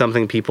that's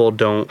something people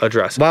don't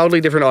address.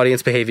 Wildly different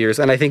audience behaviors,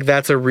 and I think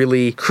that's a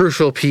really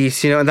crucial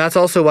piece, you know, and that's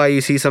also why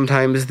you see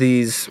sometimes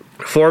these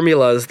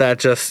formulas that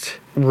just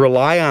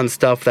rely on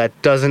stuff that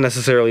doesn't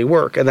necessarily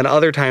work. And then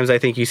other times I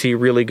think you see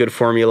really good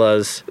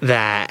formulas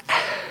that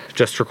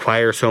just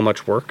require so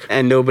much work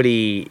and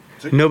nobody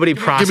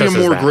processes Give me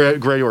a more that.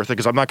 gray area thing,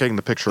 because I'm not getting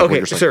the picture of what Okay,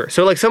 you're saying. sure.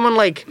 So like someone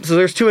like, so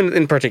there's two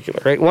in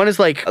particular, right? One is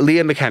like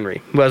Leah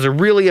McHenry, who has a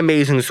really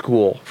amazing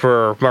school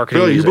for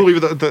marketing Really, you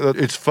music. believe that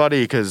it's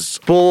funny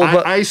because Well,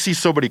 but- I see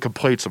so many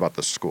complaints about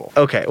this school.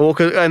 Okay, well,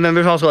 and then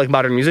there's also like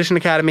Modern Musician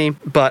Academy,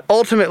 but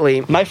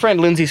ultimately, my friend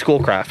Lindsay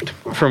Schoolcraft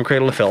from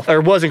Cradle of Filth,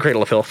 or was in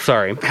Cradle of Filth,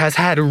 sorry, has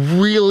had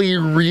really,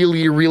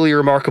 really, really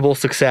remarkable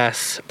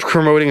success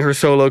promoting her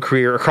solo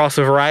career across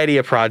a variety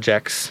of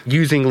projects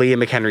using Leah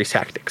McHenry's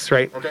tactics,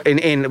 right? Okay.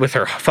 In with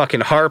her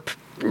fucking harp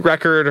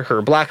record,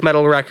 her black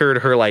metal record,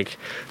 her like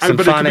But it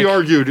can symphonic. be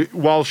argued,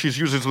 while she's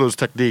using those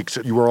techniques,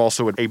 you were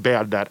also in a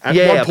band that at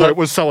Yeah, one yeah, point but-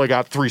 was selling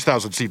out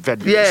 3,000 seat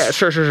venues. Yeah,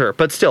 sure.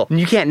 But still,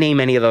 you can't name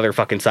any of the other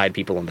fucking side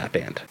people in that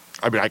band.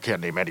 I mean, I can't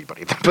name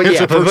anybody. But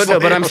yeah,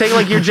 but I'm saying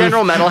like your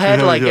general metalhead,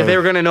 Yeah, like yeah. if they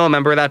were gonna know a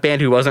member of that band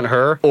who wasn't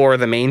her or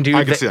the main dude,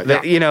 I can see that,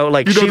 yeah. you know,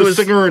 like You know she the was,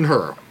 singer and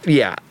her.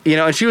 yeah, you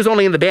know, and she was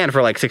only in the band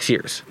for like 6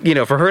 years. You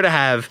know, for her to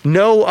have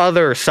no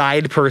other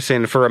side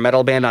person for a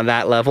metal band on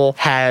that level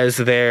has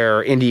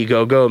their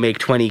Indiegogo make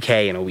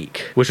 $20K in a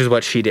week, which is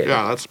what she did.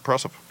 Yeah, that's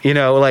impressive. You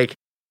know, like.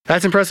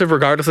 That's impressive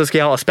regardless of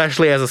scale,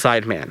 especially as a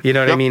sideman. You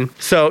know what I Yep. mean?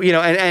 So, you know,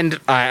 and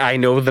I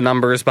know the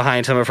numbers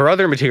behind some of her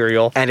other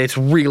material, and it's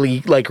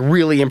really, like,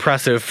 really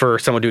impressive for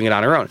someone doing it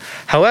on her own.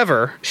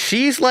 However,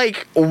 she's,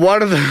 like,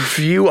 one of the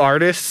few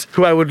artists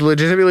who I would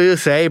legitimately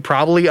say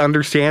probably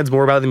understands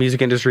more about the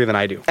music industry than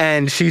I do.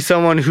 And she's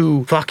someone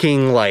who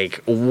fucking, like,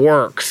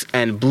 works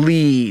and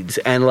bleeds.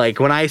 And, like,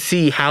 when I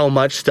see how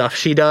much stuff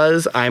she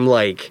does, I'm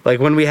like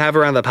when we have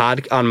her on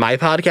on my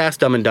podcast,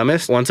 Dumb and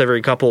Dumbest, once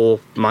every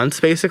couple months,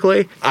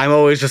 basically, I'm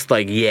always just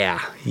like, yeah,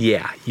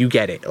 you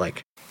get it.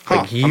 Like,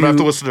 Huh. I'm going to have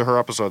to listen to her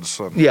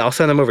episodes. yeah, I'll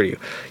send them over to you.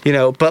 You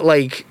know, but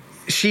like,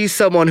 she's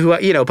someone who,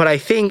 you know, but I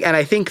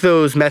think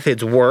those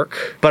methods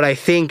work, but I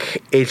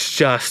think it's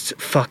just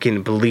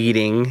fucking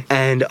bleeding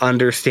and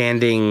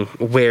understanding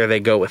where they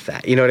go with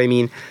that. You know what I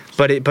mean?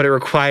 But it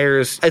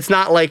requires, it's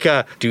not like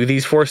do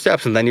these 4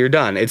 steps and then you're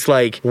done. It's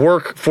like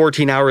work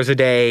 14 hours a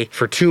day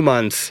for 2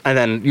 months and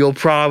then it'll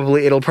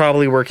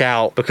probably work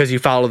out because you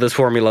follow this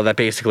formula that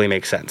basically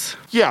makes sense.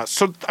 Yeah,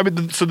 so I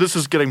mean, so this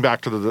is getting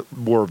back to the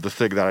more of the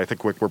thing that I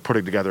think we're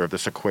putting together of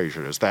this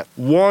equation is that,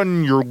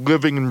 one, you're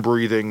living and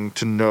breathing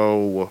to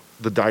know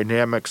the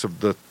dynamics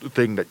of the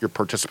thing that you're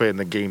participating in,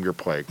 the game you're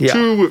playing. Yeah.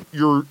 2,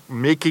 you're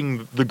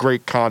making the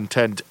great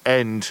content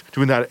and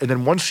doing that. And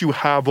then once you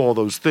have all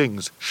those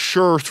things,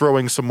 sure,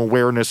 throwing some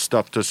awareness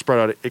stuff to spread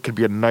out, it could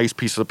be a nice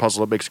piece of the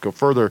puzzle that makes it go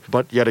further.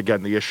 But yet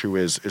again, the issue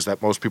is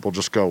that most people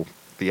just go,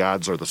 the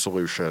ads are the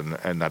solution,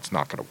 and that's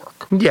not going to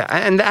work. Yeah,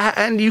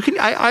 and you can.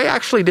 I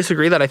actually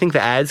disagree that I think the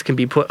ads can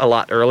be put a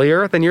lot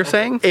earlier than you're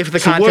saying. If the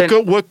So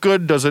content, what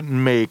good does it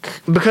make?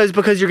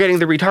 because you're getting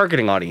the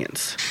retargeting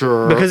audience.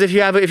 Sure. Because if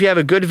you have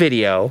a good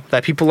video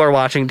that people are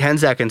watching 10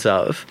 seconds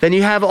of, then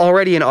you have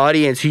already an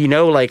audience who you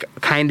know like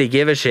kind of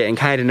give a shit and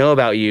kind of know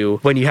about you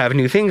when you have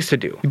new things to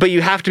do. But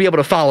you have to be able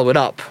to follow it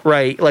up,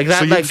 right? Like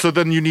that. So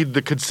then you need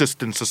the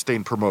consistent,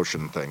 sustained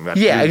promotion thing.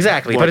 Yeah,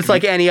 exactly. But it's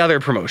like any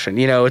other promotion.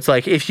 You know, it's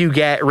like if you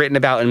get get written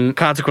about in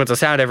Consequence of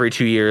Sound every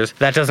 2 years,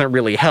 that doesn't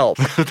really help.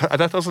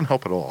 That doesn't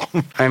help at all.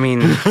 I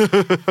mean,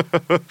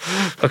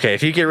 okay,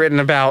 if you get written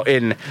about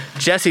in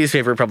Jesse's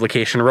favorite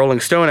publication, Rolling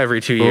Stone,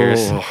 every 2 years.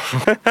 Oh.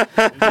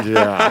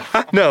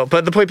 Yeah. No,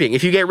 but the point being,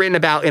 if you get written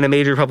about in a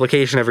major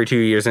publication every 2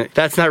 years,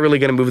 that's not really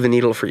going to move the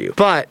needle for you.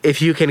 But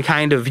if you can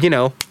kind of,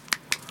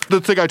 The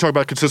thing I talk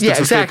about consistency. yeah,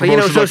 exactly. But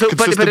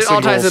it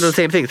all ties into the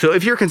same thing. So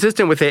if you're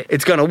consistent with it,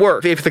 it's gonna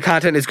work. If the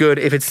content is good,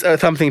 if it's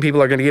something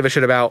people are gonna give a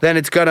shit about, then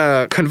it's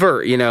gonna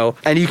convert.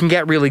 And you can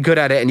get really good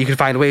at it, and you can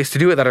find ways to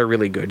do it that are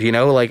really good.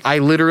 Like I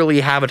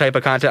literally have a type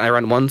of content I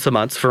run once a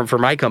month for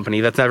my company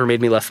that's never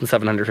made me less than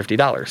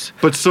 $750.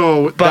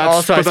 But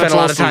also I spend a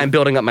lot of time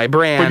building up my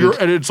brand.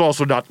 And it's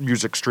also not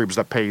music streams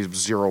that pay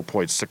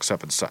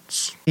 0.67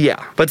 cents.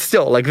 Yeah, but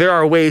still, like there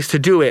are ways to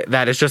do it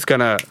that is just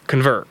gonna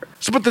convert.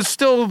 So, but there's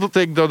still the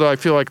thing, though, that I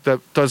feel like that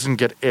doesn't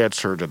get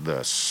answered in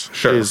this.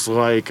 Sure. Is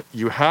like,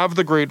 you have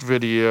the great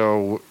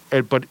video,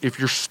 but if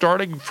you're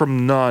starting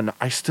from none,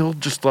 I still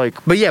just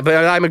like... But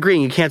I'm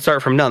agreeing you can't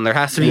start from none. There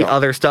has to be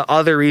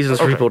other reasons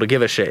for people to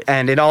give a shit.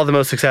 And in all the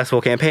most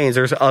successful campaigns,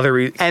 there's other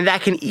reasons. And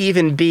that can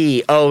even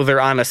be,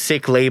 they're on a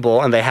sick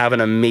label and they have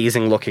an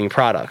amazing looking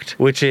product,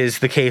 which is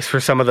the case for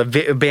some of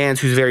the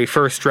bands whose very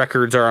first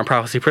records are on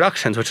Prophecy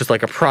Productions, which is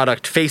like a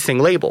product-facing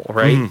label,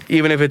 right? Mm.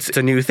 Even if it's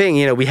a new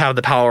thing, we have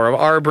the power of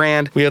our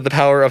brand. We have the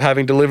power of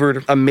having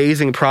delivered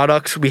amazing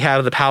products. We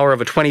have the power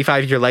of a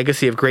 25-year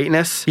legacy of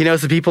greatness.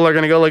 So people are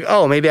going to go like,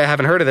 oh, maybe I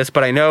haven't heard of this,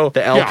 but I know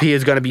the LP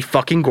is going to be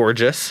fucking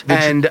gorgeous.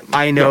 And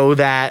I know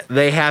that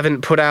they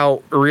haven't put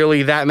out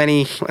really that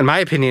many, in my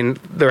opinion,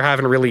 there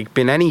haven't really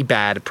been any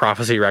bad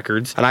Prophecy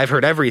records, and I've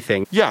heard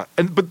everything. Yeah,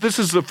 but this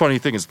is the funny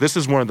thing, is this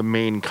is one of the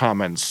main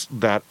comments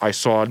that I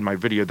saw in my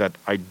video that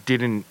I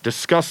didn't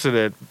discuss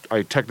it.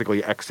 I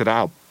technically exited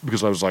out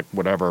because I was like,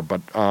 whatever,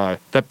 but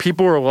that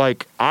people are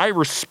like, I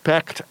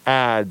respect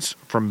ads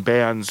from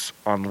bands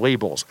on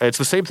labels. And it's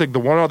the same thing. The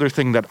one other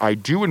thing that I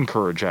do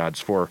encourage ads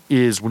for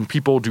is when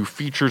people do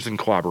features and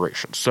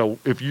collaborations. So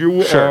if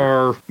you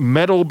are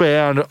metal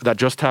band that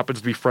just happens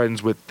to be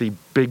friends with the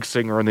big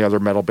singer in the other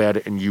metal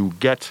band and you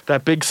get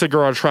that big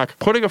singer on track,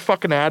 putting a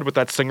fucking ad with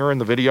that singer in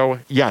the video,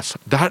 yes,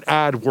 that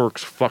ad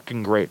works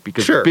fucking great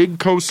because big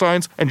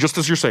cosigns, and just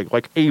as you're saying,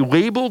 like a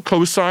label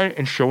cosign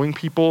and showing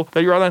people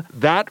that you're on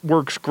that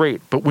works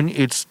great. But when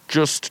it's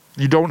just,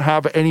 you don't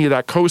have any of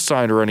that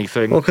cosign or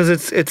anything. Well, because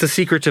it's a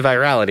secret to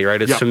virality,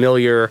 right? It's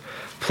familiar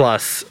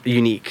plus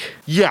unique.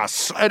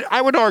 Yes. And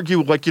I would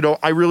argue,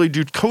 I really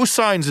do.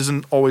 Cosigns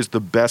isn't always the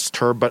best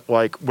term, but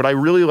what I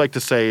really like to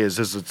say is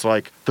it's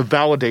like the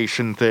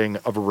validation thing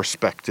of a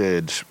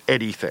respected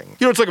anything.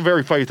 It's like a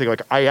very funny thing.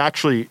 Like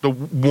the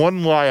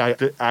one lie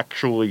I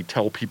actually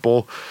tell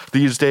people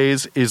these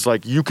days is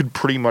like, you could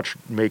pretty much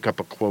make up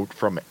a quote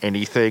from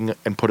anything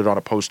and put it on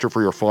a poster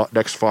for your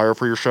next flyer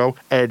for your show.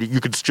 And you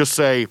could just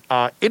say,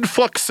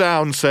 Influx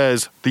Sound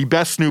says the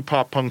best new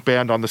pop punk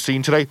band on the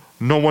scene today.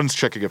 No one's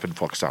checking if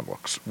Influx Sound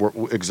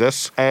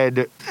exists.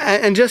 And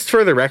just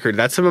for the record,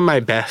 that's some of my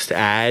best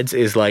ads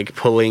is like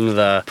pulling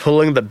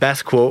the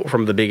best quote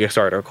from the biggest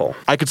article.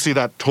 I could see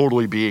that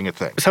totally being a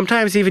thing.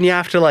 Sometimes even you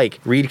have to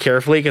read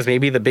carefully because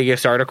maybe the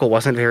biggest article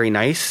wasn't very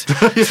nice.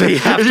 So you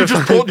have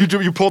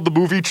you pulled the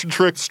movie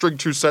trick, string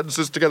two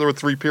sentences together with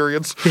 3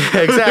 periods. Yeah,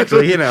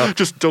 exactly.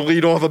 Just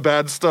delete all the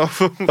bad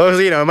stuff.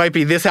 It might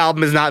be this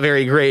album is not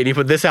very great, and you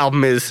put this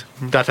album is ...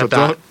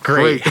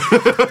 great.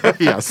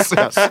 Yes.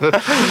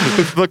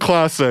 The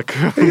classic.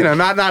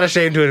 Not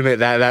ashamed to admit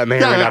that may or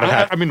may not have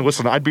happened. I mean,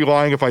 listen, I'd be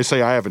lying if I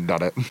say I haven't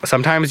done it.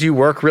 Sometimes you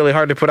work really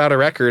hard to put out a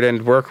record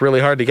and work really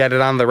hard to get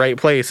it on the right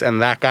place,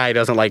 and that guy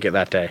doesn't like it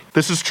that day.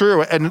 This is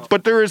true,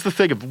 but there is the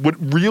thing of what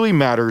really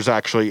matters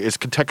actually is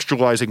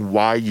contextualizing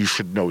why you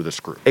should know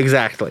this group.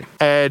 Exactly.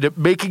 And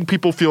making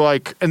people feel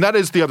like, and that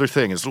is the other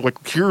thing, is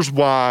here's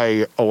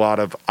why a lot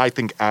of, I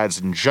think, ads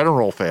in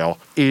general fail,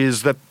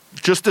 is that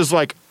just as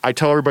I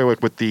tell everybody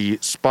with the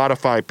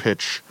Spotify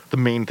pitch, the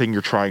main thing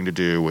you're trying to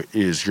do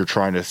is you're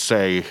trying to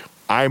say,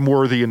 I'm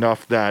worthy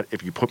enough that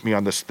if you put me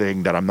on this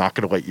thing that I'm not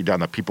going to let you down,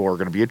 that people are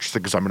going to be interested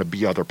because I'm going to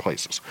be other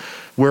places.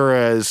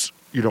 Whereas,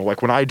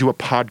 when I do a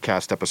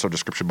podcast episode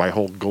description, my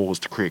whole goal is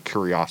to create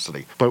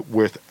curiosity. But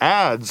with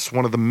ads,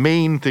 one of the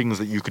main things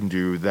that you can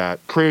do that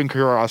creating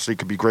curiosity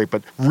could be great,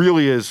 but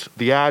really is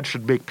the ad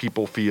should make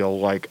people feel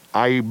like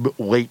I'm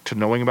late to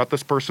knowing about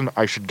this person.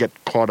 I should get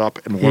caught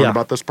up and learn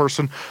about this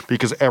person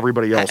because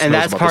everybody else knows about this person.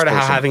 And that's part of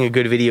how having a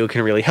good video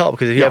can really help,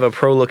 because if you have a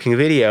pro-looking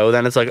video,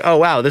 then it's like, oh,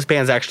 wow, this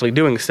band's actually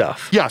doing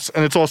stuff. Yes,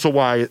 and it's also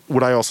why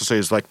what I also say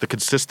is the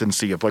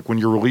consistency of when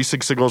you're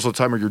releasing singles all the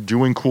time or you're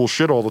doing cool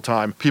shit all the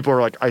time, people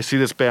are like, I see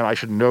this band, I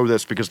should know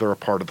this because they're a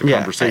part of the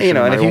conversation.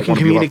 And if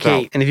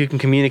you can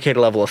communicate a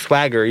level of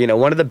swagger,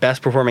 one of the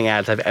best performing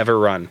ads I've ever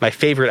run, my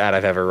favorite ad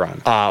I've ever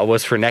run,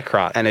 was for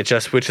Necrot, and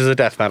which is a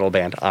death metal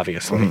band,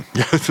 obviously.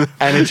 Mm-hmm.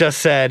 And it just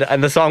said,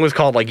 and the song was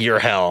called You're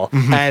Hell,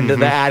 and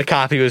the ad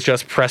copy was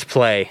just press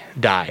play,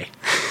 die.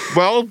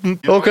 Well,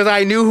 because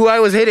I knew who I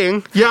was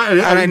hitting. Yeah,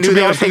 and I knew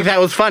they would think that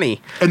was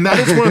funny. And that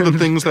is one of the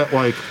things that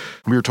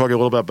we were talking a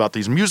little bit about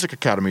these music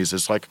academies,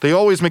 is like they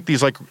always make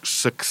these like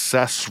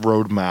success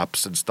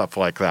roadmaps and stuff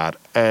like that.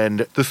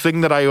 And the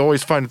thing that I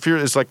always find fear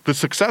is like the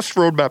success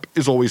roadmap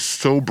is always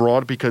so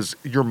broad because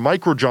your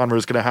micro genre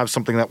is going to have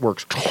something that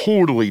works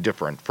totally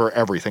different for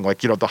everything.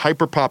 Like, you know, the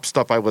hyperpop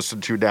stuff I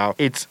listen to now,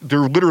 there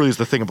literally is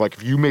the thing of like,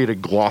 if you made a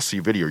glossy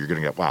video, you're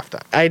going to get laughed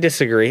at. I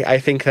disagree. I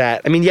think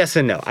that, I mean, yes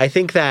and no. I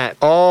think that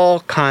all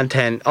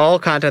content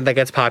that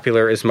gets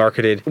popular is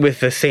marketed with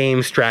the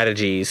same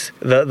strategies.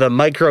 The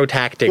micro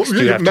tactics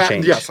do have to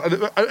change. Yes,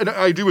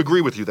 I do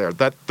agree with you there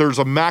that there's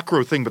a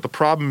macro thing, but the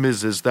problem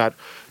is that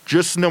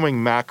just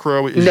knowing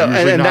macro is usually not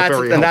very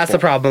helpful. And that's the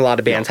problem a lot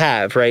of bands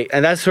have, right?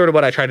 And that's sort of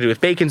what I try to do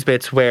with Bacon's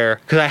Bits, where,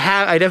 because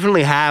I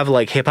definitely have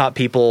like hip hop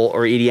people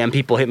or EDM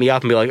people hit me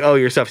up and be like, oh,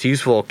 your stuff's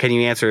useful. Can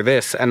you answer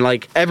this? And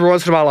like every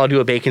once in a while I'll do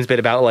a Bacon's Bit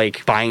about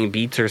like buying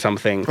beats or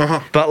something.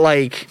 But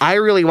like I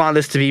really want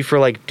this to be for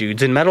like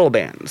dudes in metal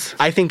bands.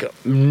 I think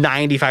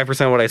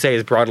 95% of what I say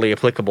is broadly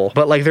applicable.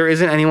 But like there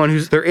isn't anyone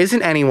who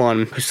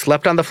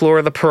slept on the floor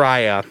of the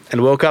Pariah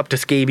and woke up to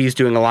Scabies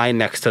doing a line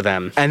next to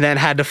them and then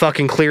had to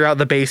fucking clear out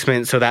the basement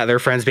so that their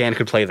friend's band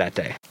could play that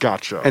day.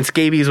 Gotcha. And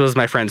Scabies was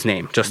my friend's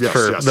name, just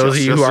for those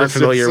of you who aren't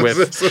familiar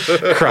with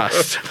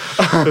Crust.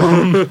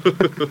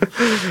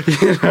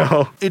 You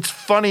know, it's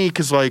funny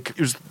because like it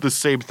was the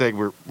same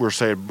thing we're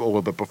saying a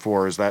little bit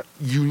before, is that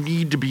you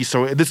need to be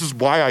so. And this is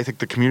why I think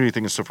the community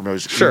thing is so familiar.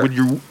 Sure. When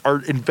you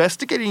are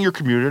investigating your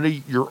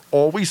community, you're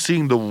always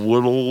seeing the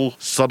little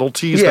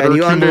subtleties that and are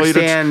you accumulated.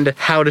 Understand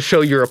how to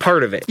show you're a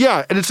part of it.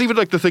 Yeah, and it's even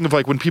like the thing of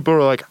like when people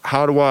are like,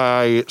 how do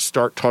I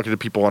start talking to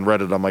people on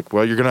Reddit? I'm like,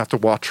 well, you're going to have to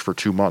watch for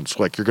 2 months.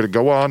 Like you're going to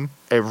go on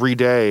every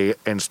day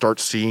and start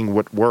seeing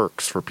what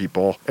works for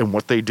people and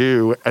what they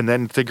do, and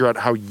then figure out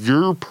how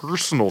your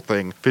personal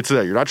thing fits in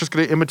there. You're not just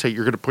going to imitate,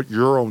 you're going to put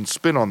your own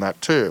spin on that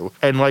too.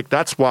 And like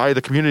that's why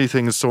the community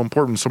thing is so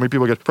important. So many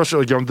people get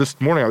frustrated. Like, you know, this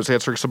morning I was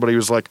answering somebody who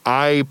was like,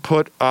 I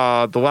put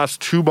the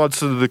last 2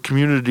 months into the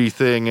community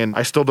thing and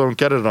I still don't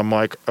get it. And I'm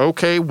like,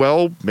 okay,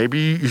 well,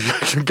 maybe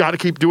you got to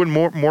keep doing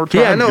more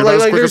time. Yeah, no,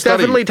 like there's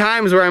definitely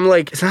times where I'm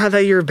like, it's not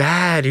that you're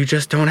bad, you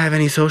just don't have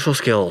any social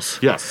skills.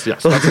 Yes.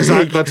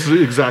 That's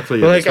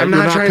exactly. Like, I'm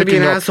not trying to be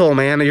an asshole,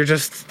 man. You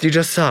just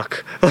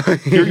suck.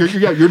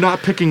 You're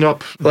not picking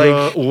up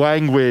the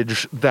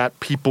language that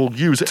people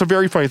use. It's a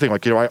very funny thing.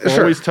 Like, you know, I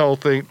always tell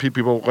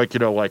people, like, you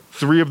know, like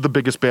 3 of the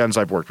biggest bands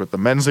I've worked with, the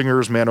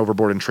Menzingers, Man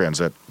Overboard, and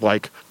Transit.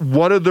 Like,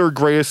 one of their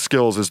greatest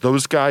skills is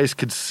those guys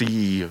could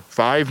see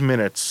 5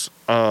 minutes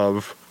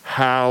of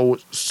how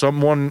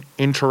someone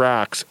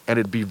interacts and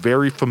it'd be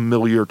very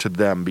familiar to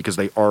them because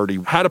they already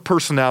had a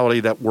personality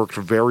that worked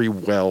very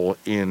well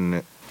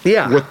in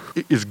what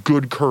is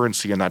good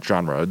currency in that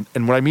genre.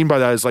 And what I mean by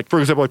that is, like, for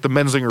example, like the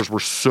Menzingers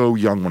were so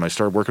young when I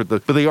started working with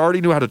them, but they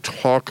already knew how to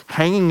talk,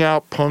 hanging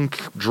out,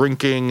 punk,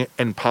 drinking,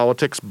 and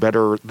politics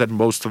better than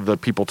most of the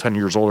people 10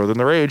 years older than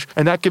their age.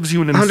 And that gives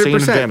you an insane 100%.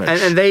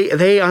 advantage. And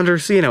they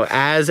understand, you know,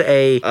 as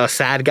a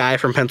sad guy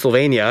from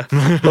Pennsylvania,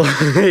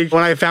 like,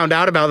 when I found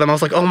out about them, I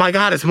was like, oh my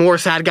God, it's more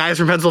sad guys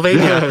from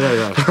Pennsylvania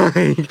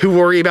who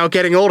worry about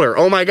getting older.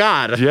 Oh my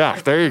God. Yeah,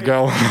 there you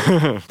go.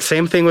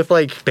 Same thing with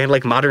like band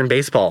like Modern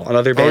Baseball,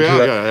 another band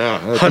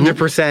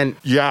 100%.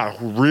 Yeah,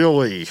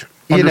 really.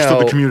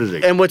 Understood the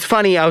community. And what's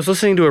funny, I was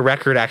listening to a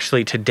record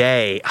actually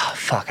today. Oh,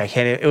 fuck, I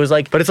can't. It was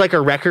like, but it's like a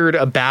record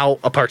about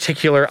a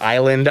particular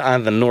island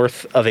on the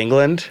north of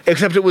England.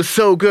 Except it was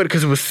so good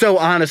because it was so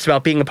honest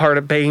about being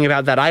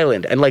about that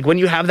island. And like when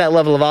you have that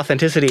level of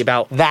authenticity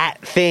about that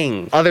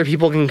thing, other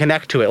people can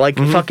connect to it. Like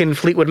fucking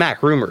Fleetwood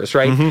Mac, Rumors,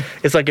 right?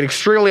 It's like an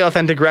extremely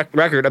authentic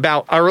record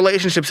about a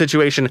relationship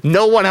situation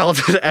no one else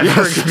has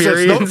ever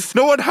experienced.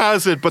 No one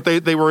has it, but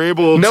they were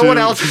able to. No one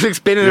else has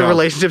been in a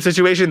relationship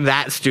situation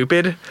that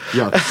stupid.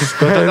 Yeah,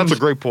 that's a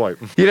great point.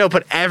 You know,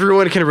 but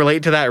everyone can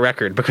relate to that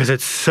record because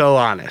it's so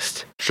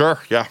honest. Sure,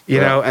 yeah. You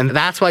know, and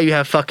that's why you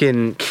have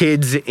fucking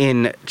kids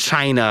in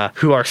China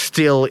who are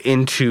still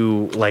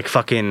into, like,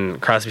 fucking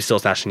Crosby,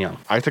 Stills, Nash & Young.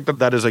 I think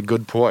that is a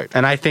good point.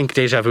 And I think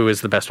Deja Vu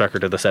is the best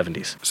record of the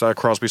 70s. Is that a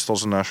Crosby,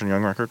 Stills, and Nash &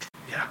 Young record?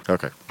 Yeah.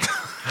 Okay.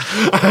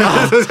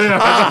 I'm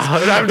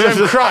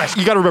crushed.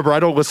 You got to remember, I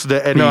don't listen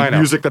to any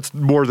music that's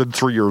more than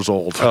 3 years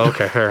old. Oh,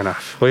 okay, fair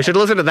enough. Well, you should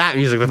listen to that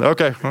music.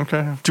 Okay.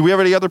 Do we have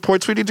any other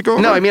points we need to go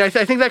over? No, I mean, I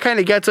think that kind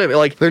of gets it.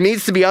 Like, there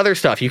needs to be other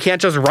stuff. You can't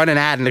just run an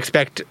ad and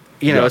expect...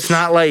 You know, it's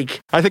not like...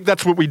 I think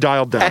that's what we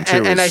dialed down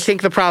to. And I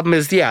think the problem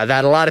is,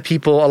 that a lot of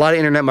people, a lot of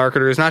internet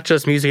marketers, not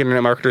just music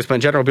internet marketers, but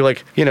in general, be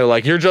like, you know,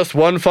 like, you're just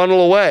one funnel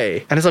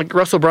away. And it's like,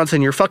 Russell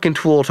Brunson, your fucking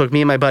tool took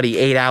me and my buddy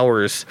 8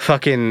 hours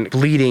fucking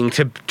bleeding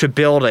to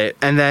build it.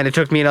 And then it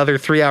took me another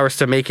 3 hours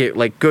to make it,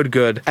 like,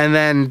 good.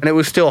 And it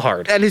was still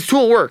hard. And his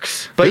tool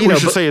works. But, we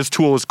should say his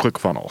tool is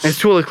ClickFunnels. His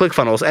tool is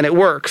ClickFunnels, and it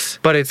works.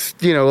 But it's,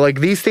 you know, like,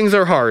 these things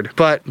are hard.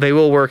 But they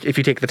will work if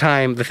you take the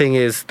time. The thing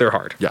is, they're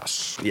hard.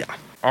 Yes. Yeah.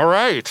 All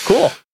right. Cool.